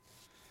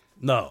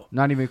 No.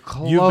 Not even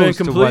close You've been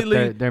to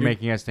completely, what they're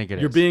making us think it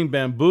is. You're being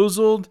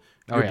bamboozled.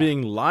 Oh, You're yeah.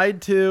 being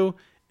lied to.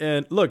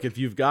 And look, if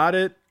you've got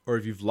it or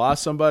if you've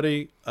lost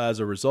somebody as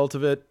a result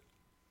of it,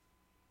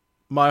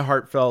 my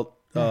heartfelt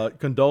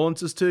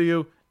condolences to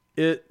you.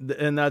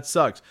 And that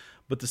sucks.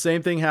 But the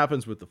same thing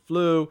happens with the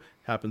flu,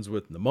 happens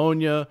with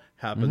pneumonia,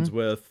 happens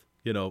with,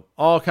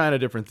 all kind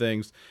of different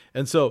things.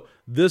 And so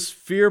this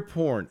fear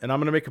porn, and I'm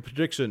going to make a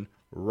prediction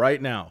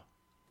right now.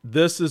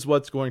 This is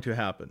what's going to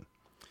happen.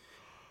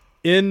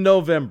 In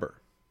November,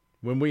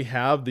 when we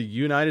have the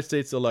United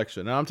States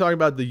election, and I'm talking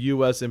about the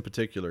U.S. in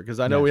particular, because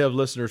I know we have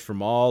listeners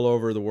from all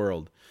over the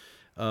world.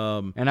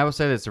 And I will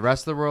say this, the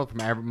rest of the world,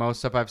 from most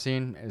stuff I've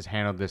seen, has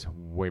handled this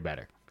way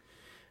better.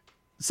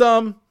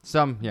 Some,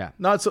 yeah.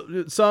 Not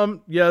so,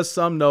 some, yes,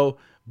 some, no.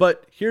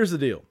 But here's the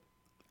deal.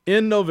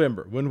 In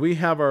November, when we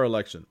have our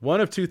election, one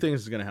of two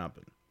things is going to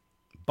happen.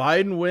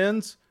 Biden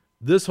wins,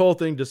 this whole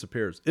thing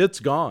disappears.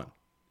 It's gone.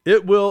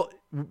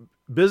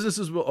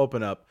 Businesses will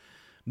open up.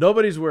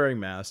 Nobody's wearing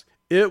masks.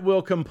 It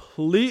will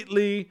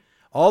completely,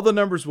 all the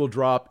numbers will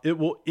drop. It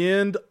will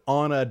end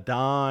on a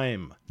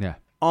dime. Yeah.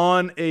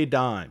 On a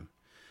dime.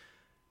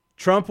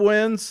 Trump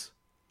wins.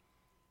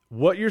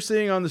 What you're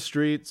seeing on the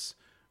streets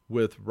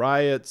with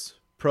riots,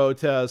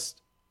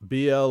 protests,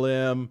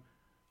 BLM,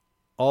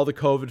 all the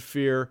COVID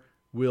fear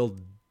will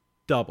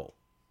double.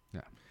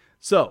 Yeah.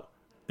 So,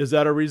 is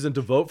that a reason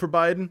to vote for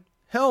Biden?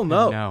 Hell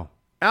no. No.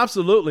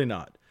 Absolutely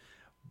not.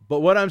 But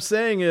what I'm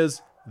saying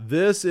is,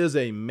 this is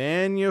a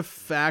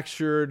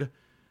manufactured,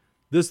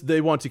 they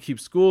want to keep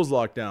schools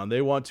locked down.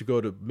 They want to go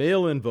to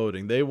mail-in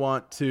voting. They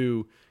want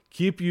to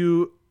keep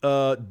you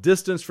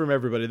distanced from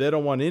everybody. They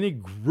don't want any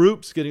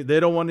groups they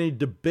don't want any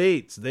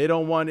debates. They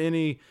don't want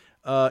any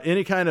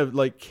kind of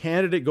like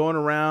candidate going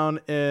around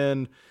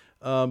and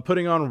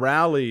putting on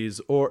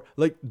rallies or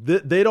like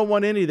they don't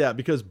want any of that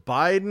because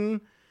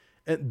Biden,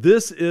 and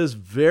this is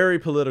very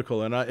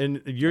political.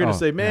 And you're going to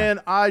say,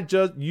 man,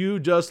 you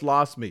just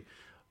lost me.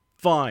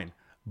 Fine.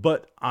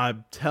 But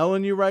I'm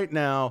telling you right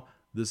now,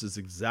 this is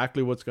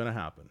exactly what's going to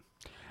happen.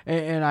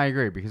 And I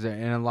agree because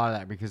a lot of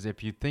that, because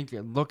if you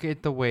look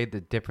at the way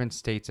the different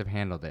states have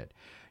handled it,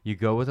 you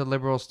go with the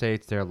liberal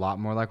states, they're a lot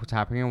more like what's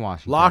happening in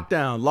Washington.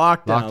 Lockdown.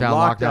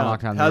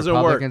 The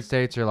Republican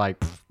states are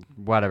like,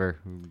 whatever,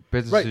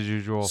 business as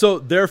usual. So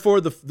therefore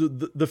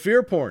the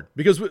fear porn,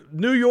 because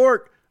New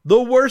York,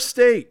 the worst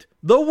state,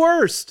 the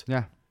worst.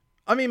 Yeah.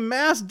 I mean,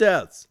 mass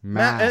deaths.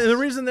 Mass. And the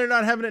reason they're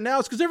not having it now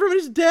is because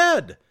everybody's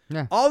dead.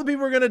 Yeah. All the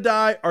people who are going to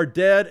die are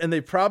dead, and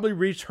they've probably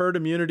reached herd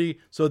immunity,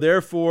 so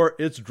therefore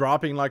it's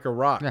dropping like a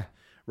rock. Yeah.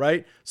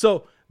 Right?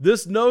 So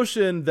this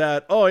notion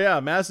that, oh yeah,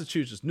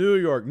 Massachusetts, New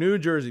York, New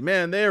Jersey,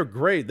 man, they are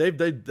great. They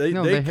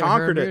hit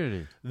conquered herd it.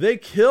 immunity. They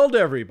killed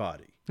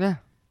everybody. Yeah.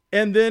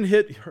 And then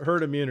hit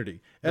herd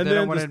immunity. But And they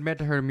then don't want to this- admit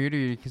to herd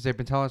immunity because they've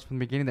been telling us from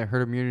the beginning that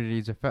herd immunity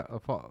is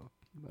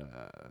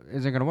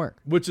isn't going to work.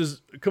 which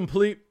is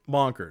complete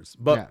bonkers.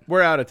 But Yeah.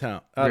 we're out of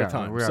town, out We of are.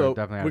 time. We are So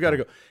definitely out we of got to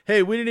time. go.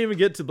 Hey, we didn't even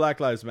get to Black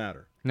Lives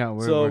Matter. No,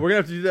 we're going to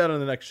have to do that on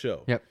the next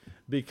show. Yep.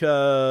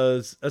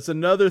 Because that's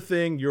another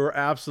thing you're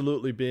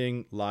absolutely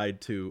being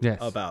lied to Yes.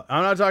 about.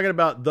 I'm not talking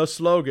about the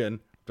slogan. I'm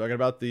talking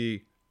about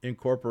the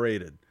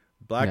incorporated.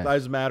 Black Yes.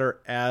 Lives Matter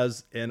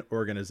as an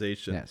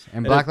organization. Yes.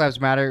 And Black Lives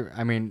Matter,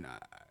 I mean,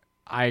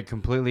 I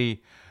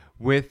completely,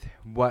 with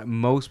what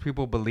most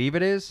people believe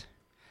it is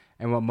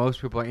and what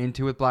most people are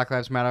into with Black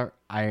Lives Matter,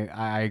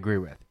 I agree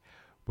with.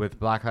 With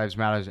Black Lives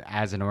Matter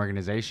as an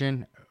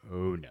organization,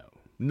 oh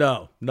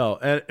no. No.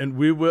 And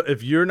we will,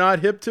 if you're not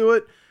hip to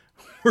it,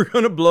 we're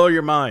going to blow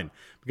your mind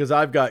because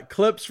I've got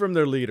clips from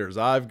their leaders.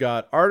 I've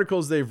got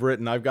articles they've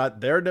written. I've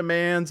got their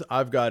demands.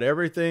 I've got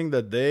everything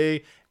that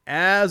they,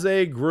 as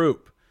a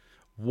group,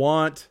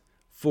 want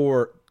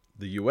for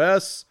the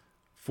U.S.,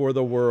 for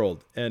the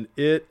world. And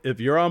if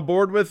you're on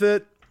board with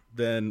it,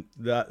 then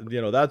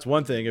that's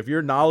one thing. If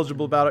you're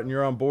knowledgeable about it and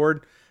you're on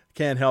board,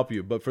 can't help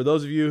you. But for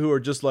those of you who are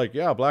just like,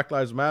 yeah, Black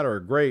Lives Matter are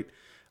great.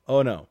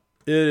 Oh no,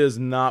 it is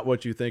not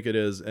what you think it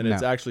is. And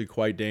it's No. actually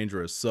quite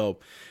dangerous. So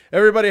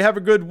everybody have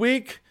a good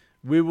week.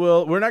 We're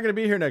not going to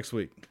be here next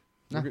week.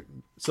 No.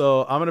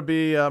 So I'm going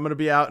to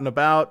be out and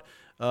about.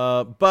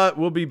 But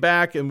we'll be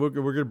back and we're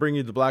going to bring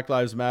you the Black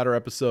Lives Matter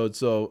episode.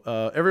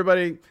 So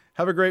everybody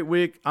have a great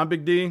week. I'm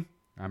Big D.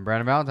 I'm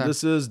Brandon Valentine.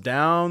 This is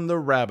Down the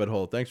Rabbit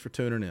Hole. Thanks for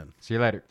tuning in. See you later.